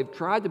because they've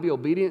tried to be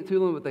obedient to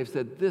them, but they've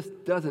said, this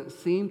doesn't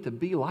seem to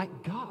be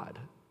like God.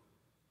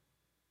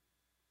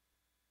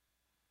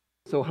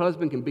 So a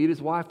husband can beat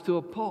his wife to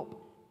a pulp.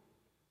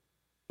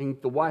 And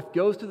the wife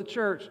goes to the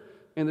church,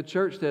 and the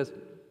church says,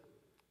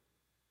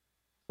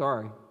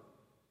 sorry,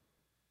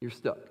 you're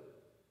stuck.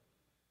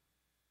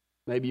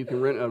 Maybe you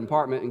can rent an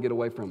apartment and get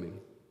away from him.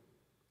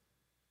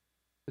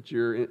 But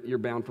you're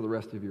bound for the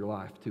rest of your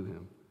life to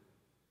him.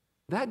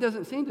 That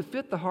doesn't seem to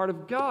fit the heart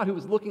of God, who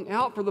was looking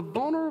out for the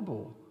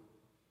vulnerable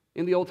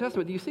in the Old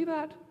Testament. Do you see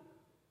that?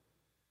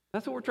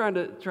 That's what we're trying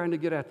to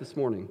get at this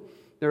morning.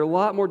 There are a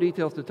lot more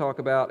details to talk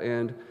about,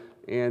 and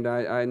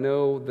I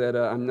know that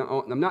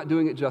I'm not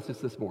doing it justice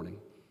this morning.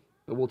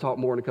 But we'll talk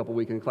more in a couple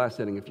weeks in a class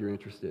setting if you're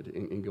interested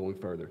in going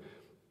further.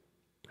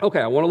 Okay,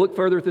 I want to look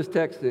further at this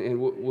text, and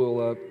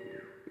we'll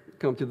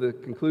come to the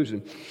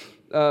conclusion.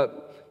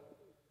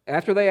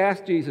 After they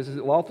ask Jesus, is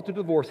it lawful to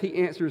divorce? He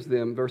answers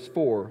them, verse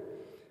 4,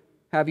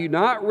 have you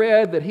not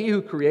read that he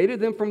who created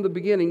them from the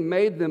beginning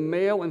made them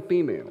male and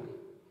female?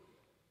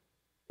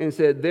 And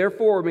said,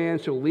 therefore a man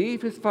shall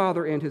leave his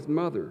father and his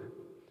mother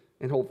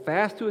and hold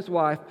fast to his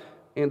wife,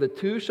 and the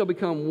two shall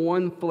become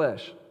one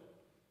flesh.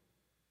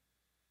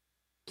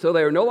 So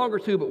they are no longer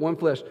two, but one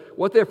flesh.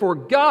 What therefore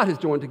God has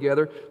joined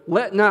together,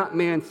 let not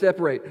man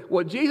separate.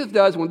 What Jesus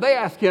does when they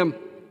ask him,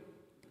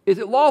 is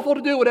it lawful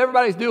to do what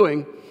everybody's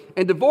doing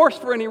and divorce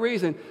for any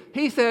reason?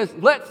 He says,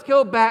 let's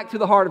go back to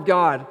the heart of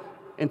God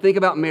and think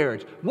about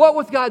marriage. What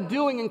was God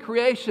doing in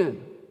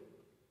creation?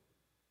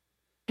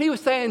 He was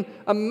saying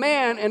a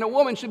man and a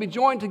woman should be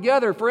joined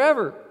together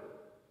forever.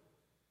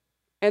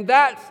 And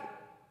that's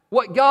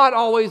what God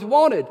always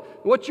wanted.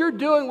 What you're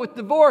doing with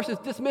divorce is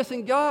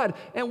dismissing God,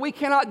 and we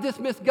cannot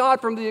dismiss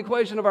God from the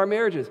equation of our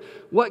marriages.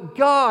 What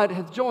God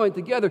has joined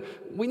together,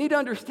 we need to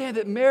understand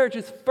that marriage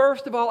is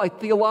first of all a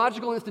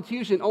theological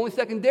institution. Only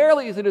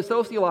secondarily is it a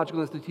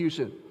sociological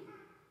institution.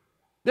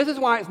 This is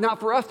why it's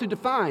not for us to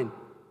define.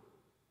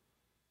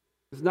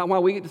 It's not why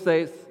we get to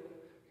say it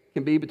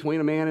can be between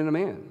a man and a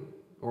man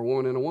or a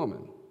woman and a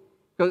woman.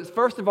 Because it's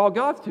first of all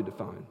God's to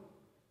define.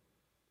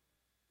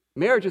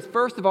 Marriage is,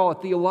 first of all, a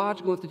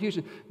theological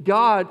institution.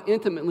 God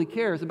intimately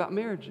cares about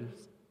marriages.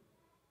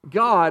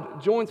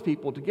 God joins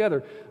people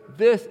together.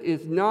 This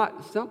is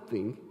not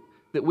something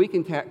that we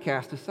can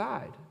cast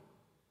aside.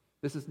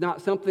 This is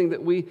not something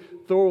that we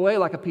throw away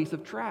like a piece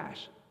of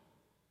trash.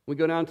 We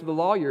go down to the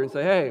lawyer and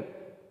say, hey,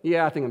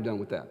 yeah, I think I'm done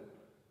with that.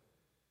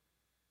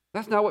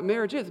 That's not what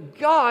marriage is.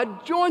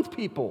 God joins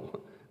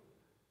people.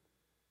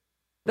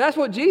 That's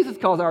what Jesus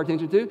calls our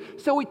attention to.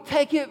 So we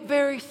take it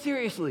very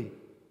seriously.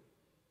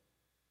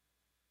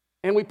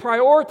 And we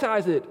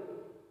prioritize it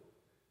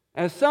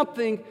as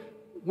something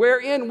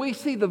wherein we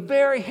see the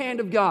very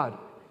hand of God.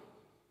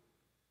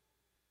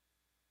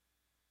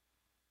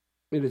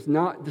 It is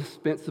not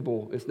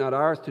dispensable. It's not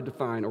ours to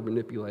define or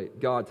manipulate.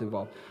 God's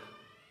involved.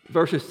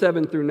 Verses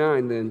 7 through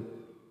 9 then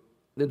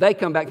they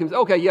come back and say,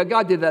 okay, yeah,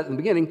 God did that in the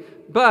beginning.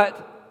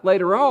 But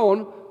later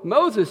on,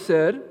 Moses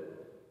said,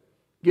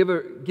 give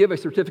a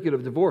certificate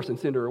of divorce and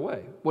send her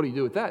away. What do you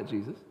do with that,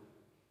 Jesus?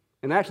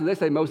 And actually they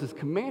say Moses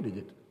commanded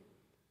it.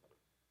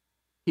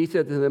 He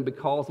said to them,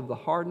 because of the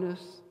hardness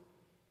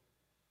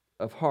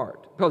of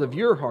heart, because of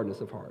your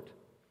hardness of heart,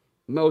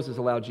 Moses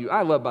allowed you.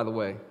 I love, by the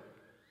way,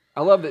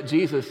 I love that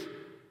Jesus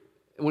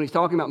when he's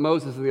talking about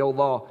Moses and the old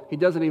law, he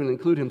doesn't even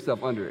include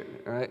himself under it,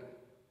 all right?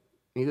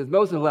 He says,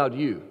 Moses allowed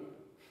you.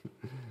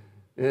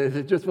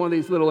 It's just one of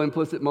these little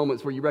implicit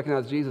moments where you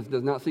recognize Jesus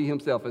does not see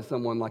himself as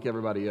someone like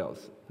everybody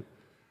else.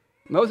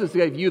 Moses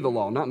gave you the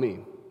law, not me.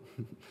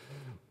 And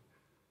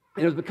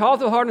it was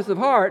because of hardness of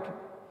heart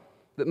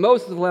that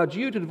Moses allowed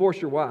you to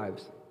divorce your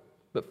wives.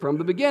 But from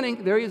the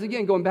beginning, there he is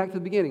again, going back to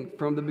the beginning.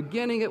 From the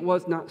beginning, it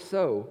was not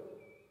so.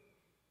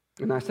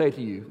 And I say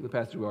to you, the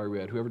passage we already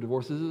read, whoever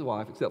divorces his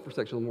wife except for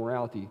sexual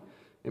immorality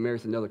and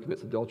marries another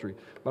commits adultery.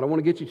 But I want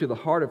to get you to the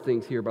heart of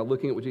things here by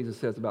looking at what Jesus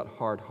says about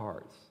hard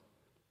hearts.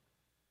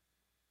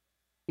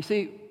 You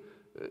see,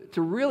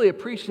 to really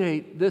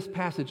appreciate this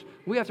passage,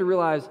 we have to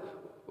realize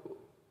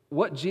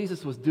what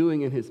Jesus was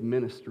doing in his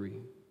ministry,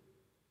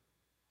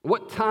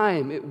 what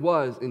time it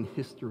was in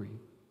history.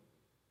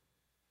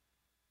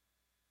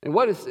 And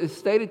what is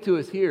stated to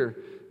us here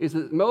is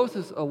that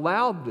Moses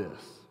allowed this.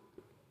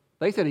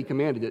 They said he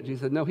commanded it.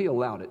 Jesus said, no, he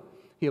allowed it.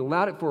 He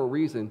allowed it for a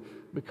reason,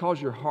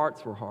 because your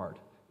hearts were hard.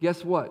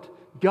 Guess what?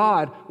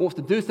 God wants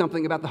to do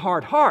something about the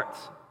hard hearts.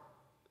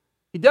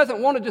 He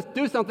doesn't want to just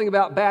do something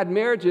about bad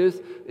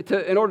marriages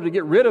in order to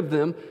get rid of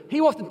them.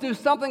 He wants to do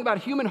something about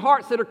human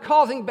hearts that are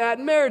causing bad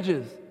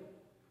marriages.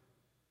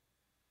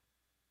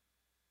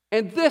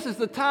 And this is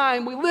the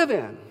time we live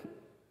in.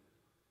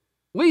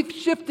 We've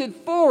shifted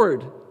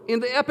forward in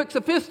the epics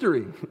of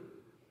history.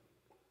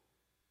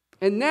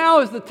 And now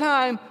is the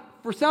time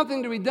for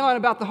something to be done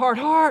about the hard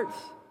hearts.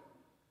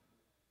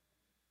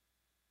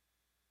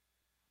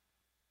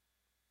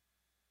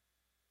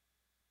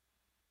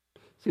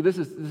 See, this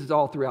is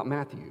all throughout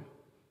Matthew.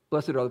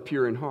 Blessed are the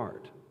pure in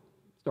heart,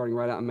 starting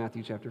right out in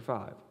Matthew chapter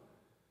 5.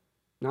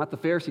 Not the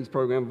Pharisees'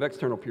 program of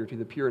external purity,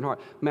 the pure in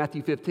heart.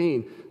 Matthew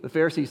 15, the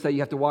Pharisees say you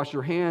have to wash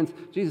your hands.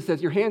 Jesus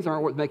says your hands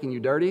aren't what's making you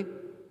dirty.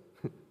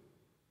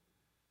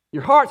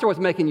 Your hearts are what's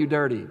making you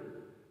dirty.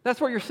 That's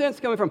where your sin's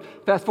coming from.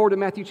 Fast forward to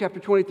Matthew chapter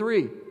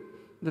 23.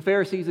 The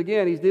Pharisees,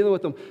 again, he's dealing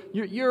with them.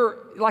 You're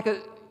like a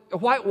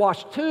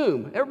whitewashed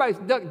tomb. Everybody's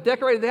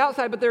decorated the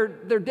outside, but they're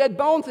dead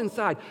bones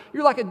inside.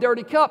 You're like a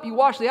dirty cup. You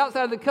wash the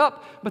outside of the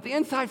cup, but the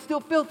inside's still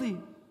filthy.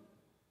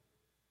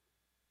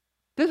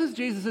 This is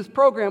Jesus'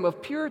 program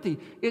of purity.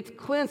 It's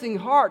cleansing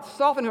hearts,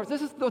 softening hearts.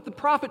 This is what the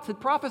prophets had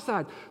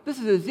prophesied. This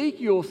is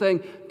Ezekiel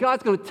saying,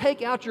 God's going to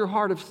take out your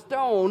heart of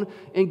stone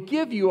and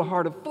give you a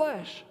heart of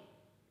flesh.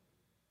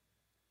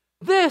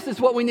 This is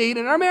what we need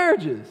in our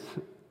marriages.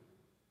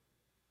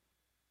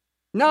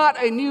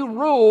 Not a new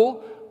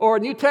rule or a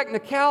new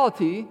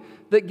technicality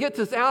that gets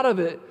us out of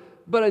it,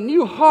 but a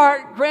new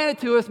heart granted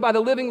to us by the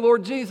living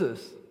Lord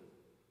Jesus.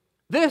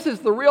 This is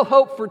the real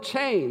hope for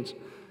change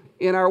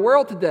in our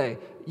world today.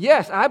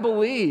 Yes, I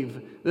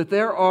believe that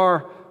there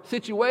are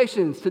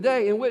situations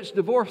today in which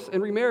divorce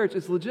and remarriage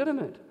is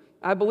legitimate.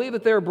 I believe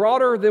that they're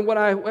broader than what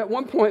I at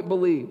one point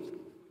believed.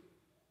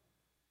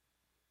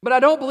 But I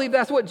don't believe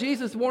that's what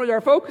Jesus wanted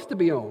our focus to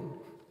be on.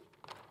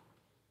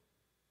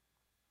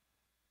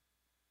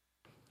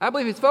 I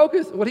believe his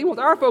focus, what he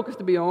wants our focus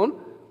to be on,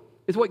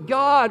 is what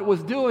God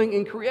was doing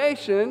in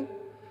creation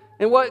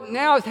and what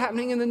now is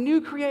happening in the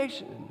new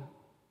creation.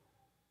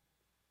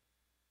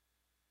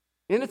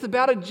 And it's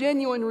about a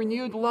genuine,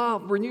 renewed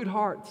love, renewed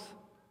hearts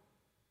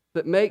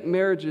that make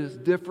marriages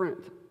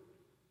different.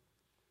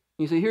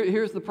 You see,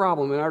 here's the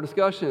problem. In our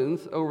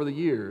discussions over the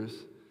years,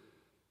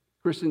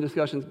 Christian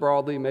discussions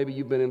broadly, maybe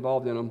you've been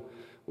involved in them,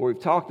 where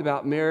we've talked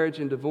about marriage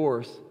and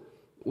divorce,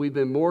 we've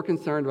been more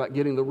concerned about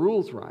getting the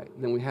rules right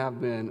than we have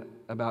been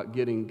about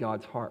getting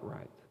God's heart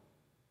right.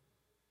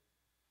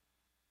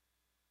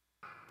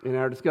 In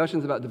our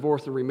discussions about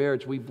divorce and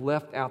remarriage, we've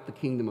left out the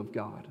kingdom of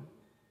God.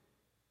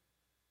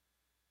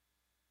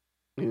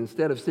 And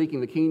instead of seeking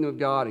the kingdom of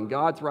God and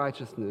God's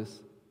righteousness,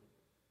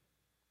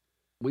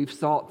 we've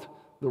sought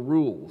the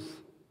rules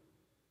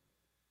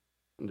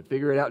and to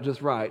figure it out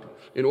just right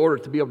in order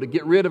to be able to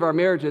get rid of our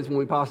marriages when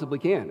we possibly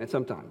can, and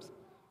sometimes.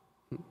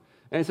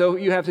 And so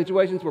you have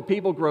situations where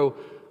people grow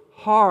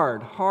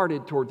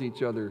hard-hearted towards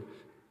each other,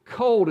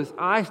 cold as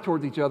ice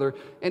towards each other,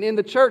 and in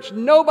the church,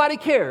 nobody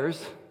cares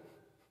as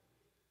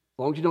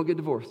long as you don't get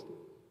divorced.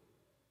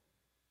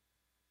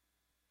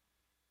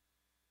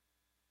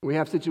 We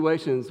have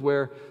situations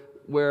where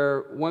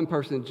one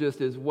person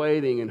just is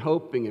waiting and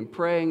hoping and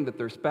praying that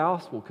their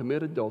spouse will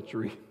commit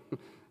adultery.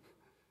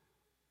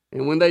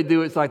 And when they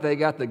do, it's like they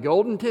got the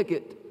golden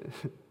ticket.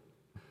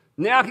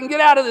 Now I can get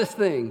out of this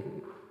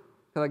thing.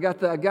 I got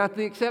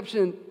the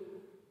exception.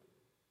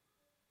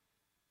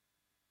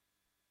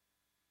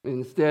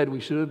 Instead, we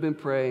should have been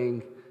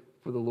praying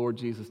for the Lord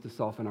Jesus to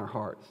soften our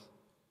hearts,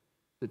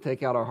 to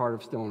take out our heart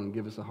of stone and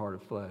give us a heart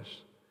of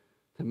flesh,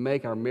 to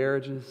make our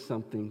marriages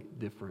something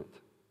different.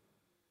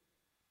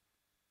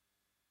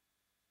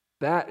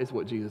 That is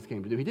what Jesus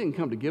came to do. He didn't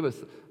come to give us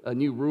a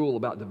new rule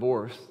about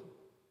divorce,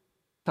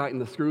 tighten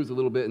the screws a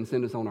little bit and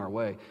send us on our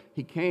way.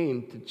 He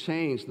came to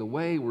change the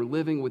way we're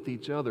living with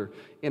each other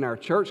in our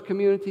church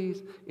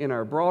communities, in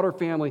our broader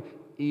family,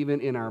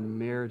 even in our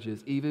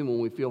marriages, even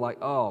when we feel like,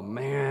 oh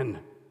man,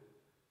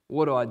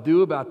 what do I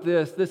do about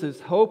this? This is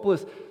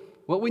hopeless.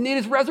 What we need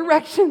is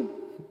resurrection.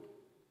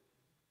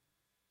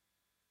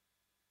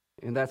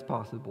 And that's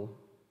possible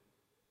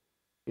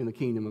in the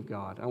kingdom of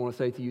God. I want to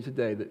say to you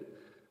today that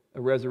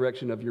a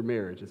resurrection of your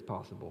marriage is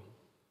possible.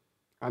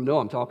 I know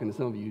I'm talking to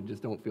some of you who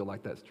just don't feel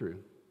like that's true.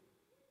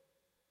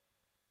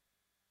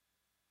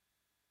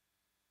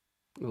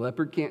 The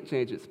leopard can't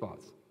change its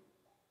spots.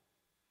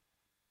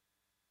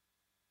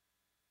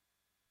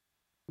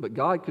 But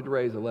God could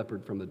raise a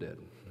leopard from the dead.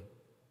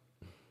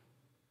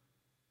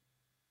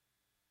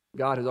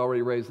 God has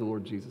already raised the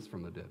Lord Jesus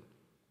from the dead.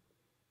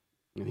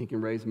 And he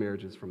can raise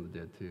marriages from the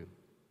dead too.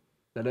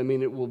 That doesn't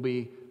mean it will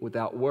be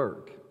without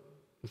work.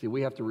 You see,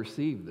 we have to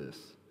receive this.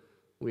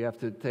 We have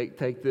to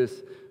take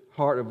this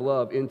heart of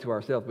love into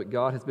ourselves. But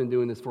God has been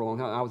doing this for a long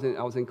time.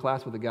 I was in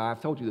class with a guy.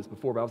 I've told you this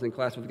before, but I was in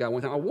class with a guy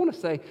one time. I want to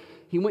say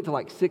he went to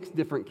like 6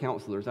 different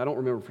counselors. I don't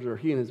remember for sure.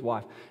 He and his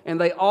wife. And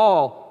they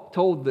all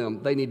told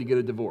them they need to get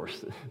a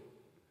divorce.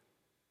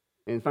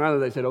 And finally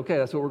they said, okay,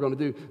 that's what we're going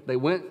to do. They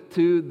went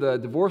to the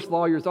divorce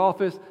lawyer's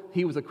office.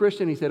 He was a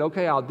Christian. He said,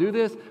 okay, I'll do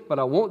this, but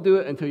I won't do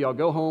it until y'all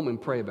go home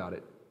and pray about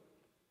it.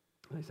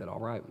 They said, all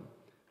right.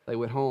 They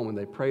went home and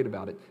they prayed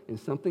about it, and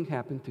something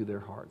happened to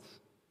their hearts.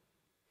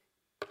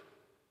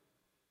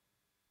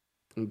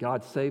 And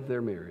God saved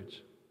their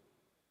marriage.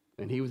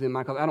 And he was in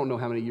my class. I don't know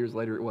how many years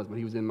later it was, but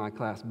he was in my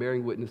class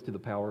bearing witness to the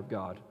power of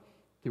God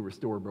to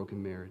restore a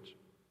broken marriage.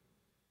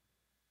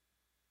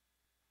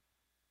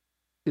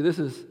 See, this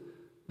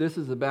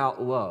is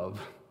about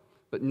love,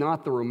 but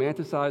not the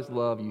romanticized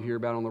love you hear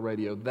about on the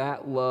radio.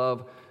 That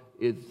love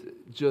is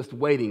just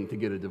waiting to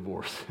get a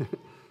divorce.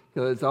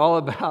 Because it's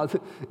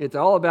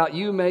all about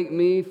you make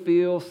me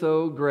feel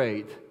so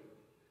great.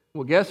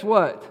 Well, guess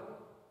what?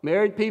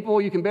 Married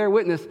people, you can bear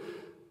witness.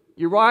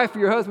 Your wife or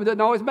your husband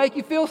doesn't always make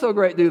you feel so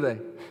great, do they?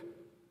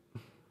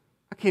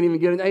 I can't even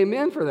get an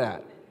amen for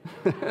that.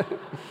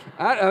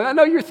 I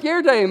know you're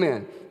scared to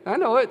amen. I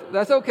know it.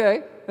 That's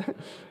okay.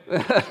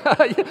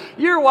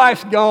 Your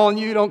wife's gone.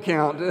 You don't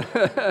count.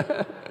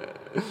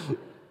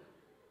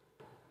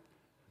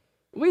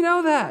 We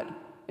know that.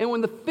 And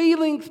when the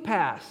feelings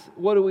pass,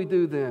 what do we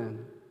do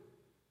then?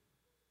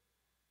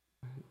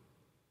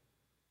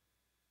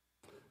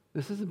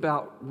 This is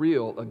about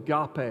real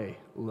agape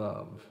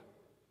love.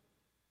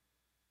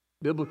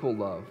 Biblical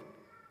love.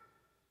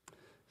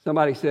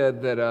 Somebody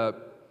said that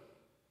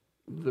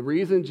the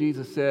reason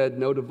Jesus said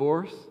no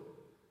divorce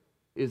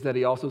is that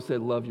he also said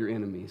love your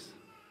enemies.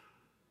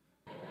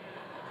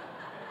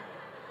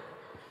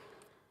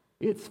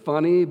 It's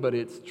funny, but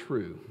it's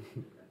true.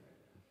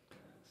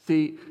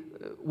 See,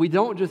 we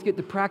don't just get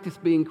to practice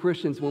being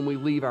Christians when we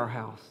leave our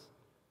house.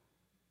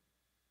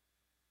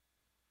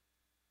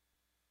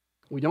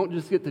 We don't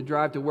just get to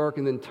drive to work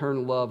and then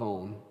turn love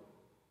on.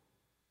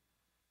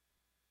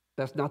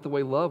 That's not the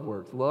way love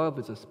works. Love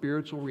is a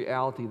spiritual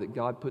reality that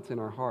God puts in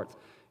our hearts,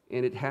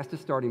 and it has to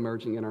start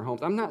emerging in our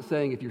homes. I'm not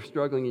saying if you're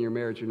struggling in your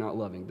marriage, you're not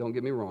loving. Don't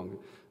get me wrong.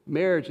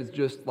 Marriage is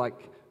just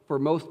like, for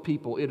most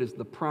people, it is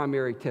the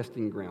primary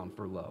testing ground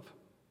for love.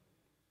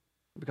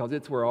 Because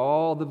it's where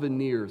all the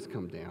veneers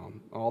come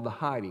down, all the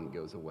hiding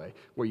goes away,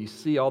 where you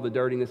see all the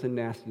dirtiness and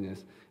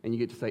nastiness, and you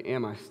get to say,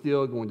 am I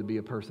still going to be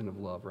a person of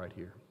love right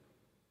here?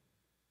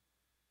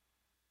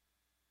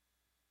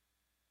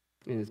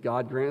 And as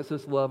God grants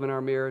us love in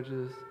our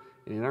marriages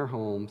and in our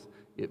homes,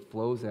 it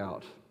flows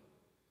out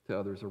to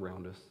others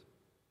around us.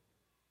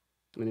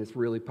 And it's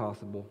really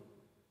possible,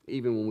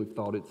 even when we've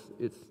thought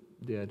it's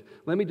dead.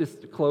 Let me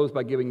just close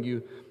by giving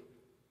you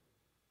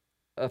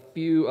a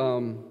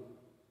few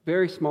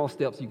very small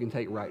steps you can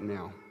take right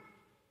now.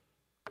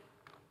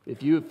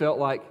 If you have felt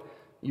like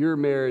your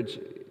marriage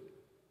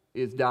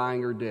is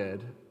dying or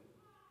dead,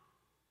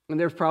 and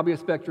there's probably a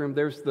spectrum.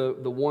 There's the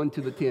 1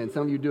 to the 10.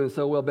 Some of you are doing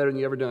so well, better than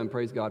you ever done.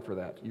 Praise God for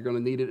that. You're going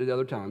to need it at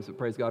other times, but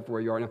praise God for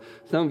where you are now.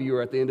 Some of you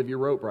are at the end of your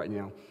rope right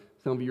now.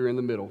 Some of you are in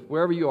the middle.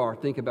 Wherever you are,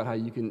 think about how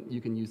you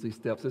can use these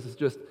steps. This is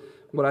just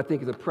what I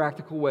think is a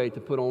practical way to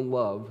put on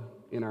love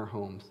in our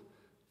homes.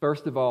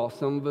 First of all,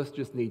 some of us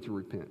just need to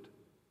repent.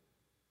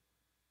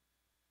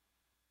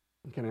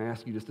 Can I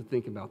ask you just to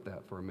think about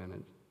that for a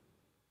minute?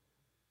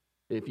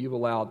 If you've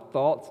allowed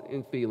thoughts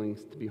and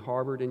feelings to be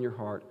harbored in your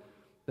heart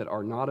that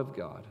are not of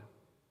God,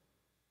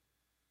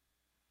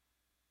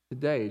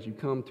 today, as you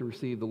come to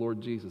receive the Lord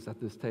Jesus at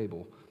this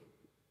table,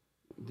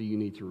 do you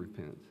need to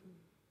repent?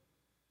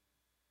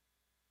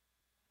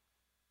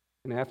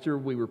 And after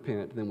we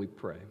repent, then we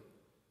pray.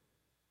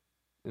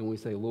 And we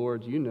say,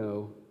 Lord, you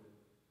know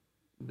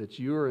that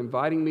you are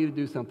inviting me to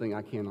do something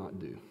I cannot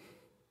do.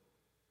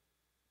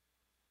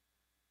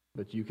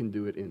 But you can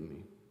do it in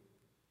me.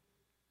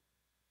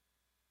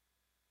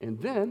 And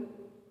then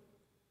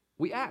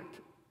we act.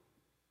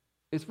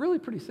 It's really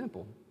pretty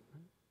simple.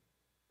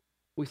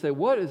 We say,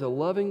 what is a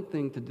loving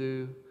thing to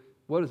do?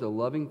 What is a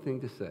loving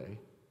thing to say?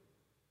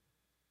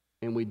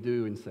 And we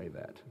do and say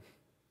that.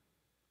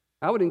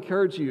 I would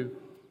encourage you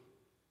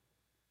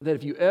that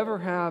if you ever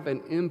have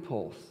an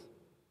impulse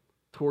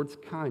towards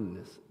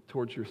kindness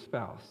towards your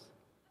spouse,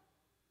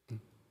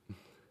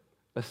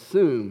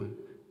 assume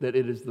that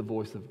it is the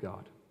voice of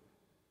God.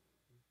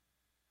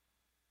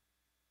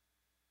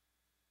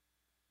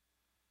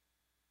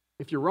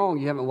 If you're wrong,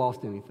 you haven't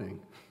lost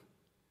anything.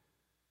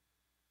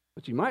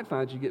 But you might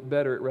find you get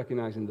better at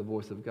recognizing the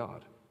voice of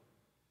God.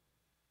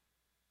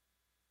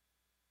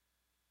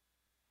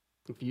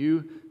 If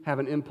you have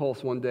an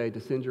impulse one day to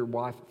send your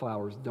wife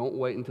flowers, don't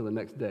wait until the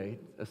next day.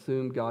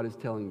 Assume God is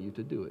telling you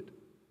to do it.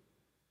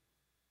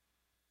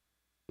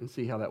 And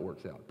see how that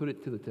works out. Put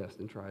it to the test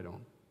and try it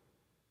on.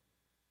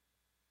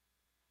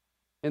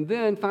 And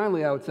then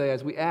finally, I would say,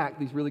 as we act,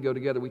 these really go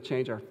together, we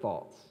change our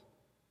thoughts.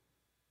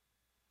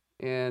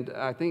 And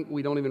I think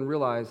we don't even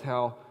realize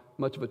how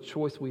much of a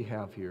choice we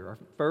have here. Our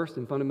first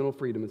and fundamental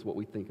freedom is what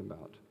we think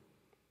about.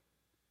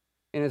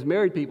 And as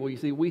married people, you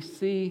see, we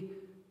see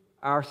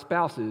our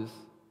spouses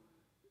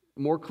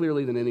more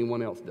clearly than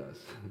anyone else does.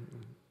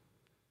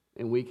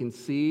 And we can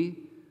see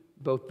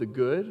both the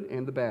good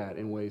and the bad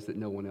in ways that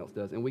no one else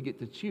does. And we get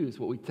to choose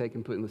what we take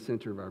and put in the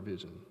center of our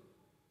vision.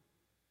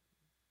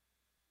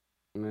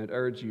 And I'd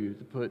urge you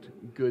to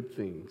put good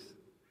things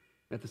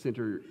at the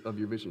center of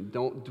your vision.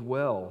 Don't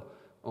dwell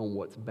on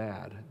what's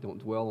bad. Don't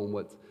dwell on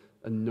what's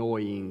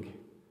annoying.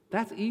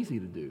 That's easy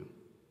to do.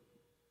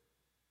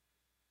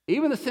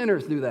 Even the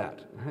sinners do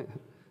that. Right?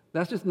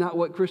 That's just not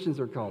what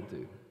Christians are called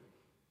to.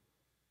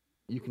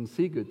 You can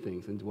see good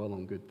things and dwell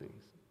on good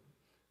things.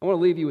 I want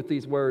to leave you with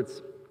these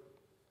words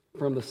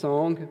from the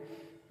song.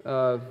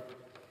 I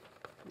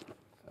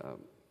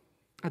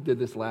did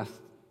this last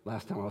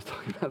time I was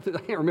talking about this.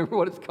 I can't remember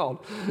what it's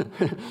called.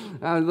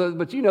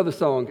 But you know the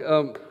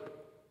song.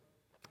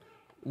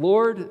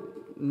 Lord,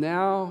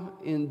 now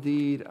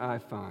indeed I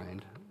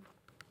find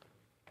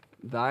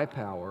thy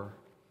power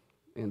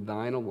and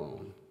thine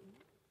alone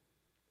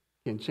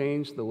can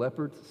change the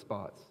leopard's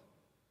spots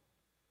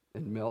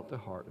and melt the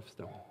heart of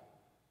stone.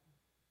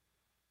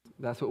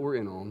 That's what we're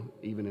in on,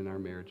 even in our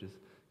marriages.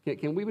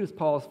 Can we just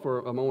pause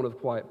for a moment of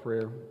quiet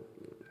prayer?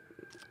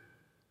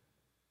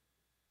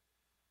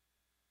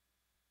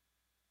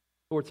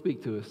 Lord,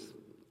 speak to us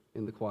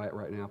in the quiet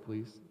right now,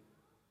 please.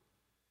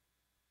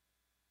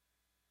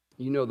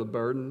 You know the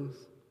burdens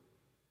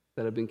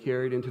that have been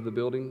carried into the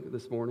building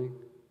this morning.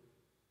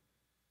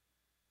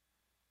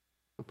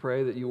 I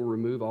pray that you will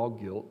remove all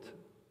guilt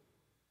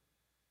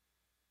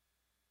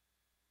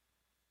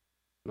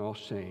and all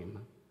shame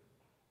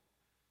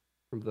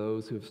from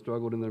those who have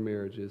struggled in their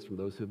marriages, from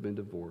those who have been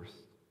divorced.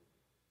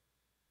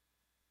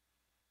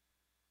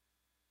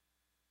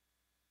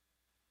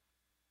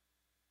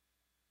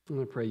 And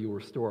I pray you will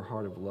restore a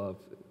heart of love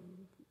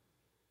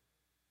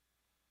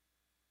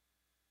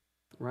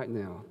right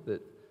now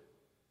that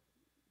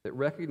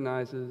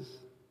recognizes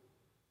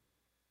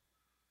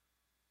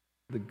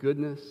the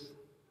goodness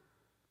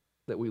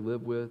that we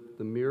live with,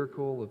 the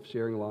miracle of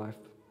sharing life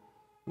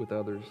with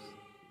others.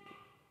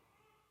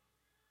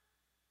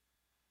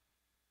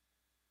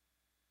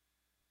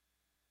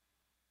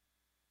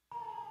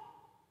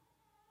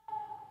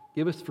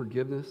 Give us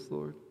forgiveness,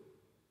 Lord,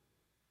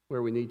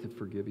 where we need to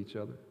forgive each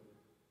other.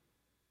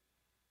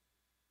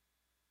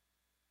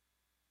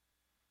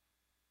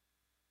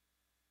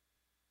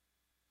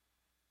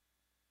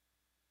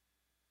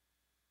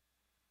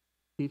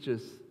 Teach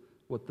us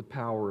what the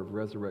power of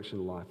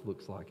resurrection life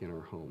looks like in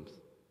our homes.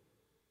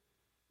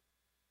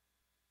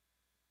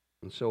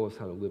 And show us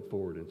how to live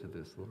forward into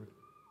this, Lord.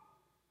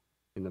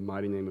 In the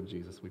mighty name of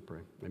Jesus we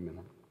pray. Amen.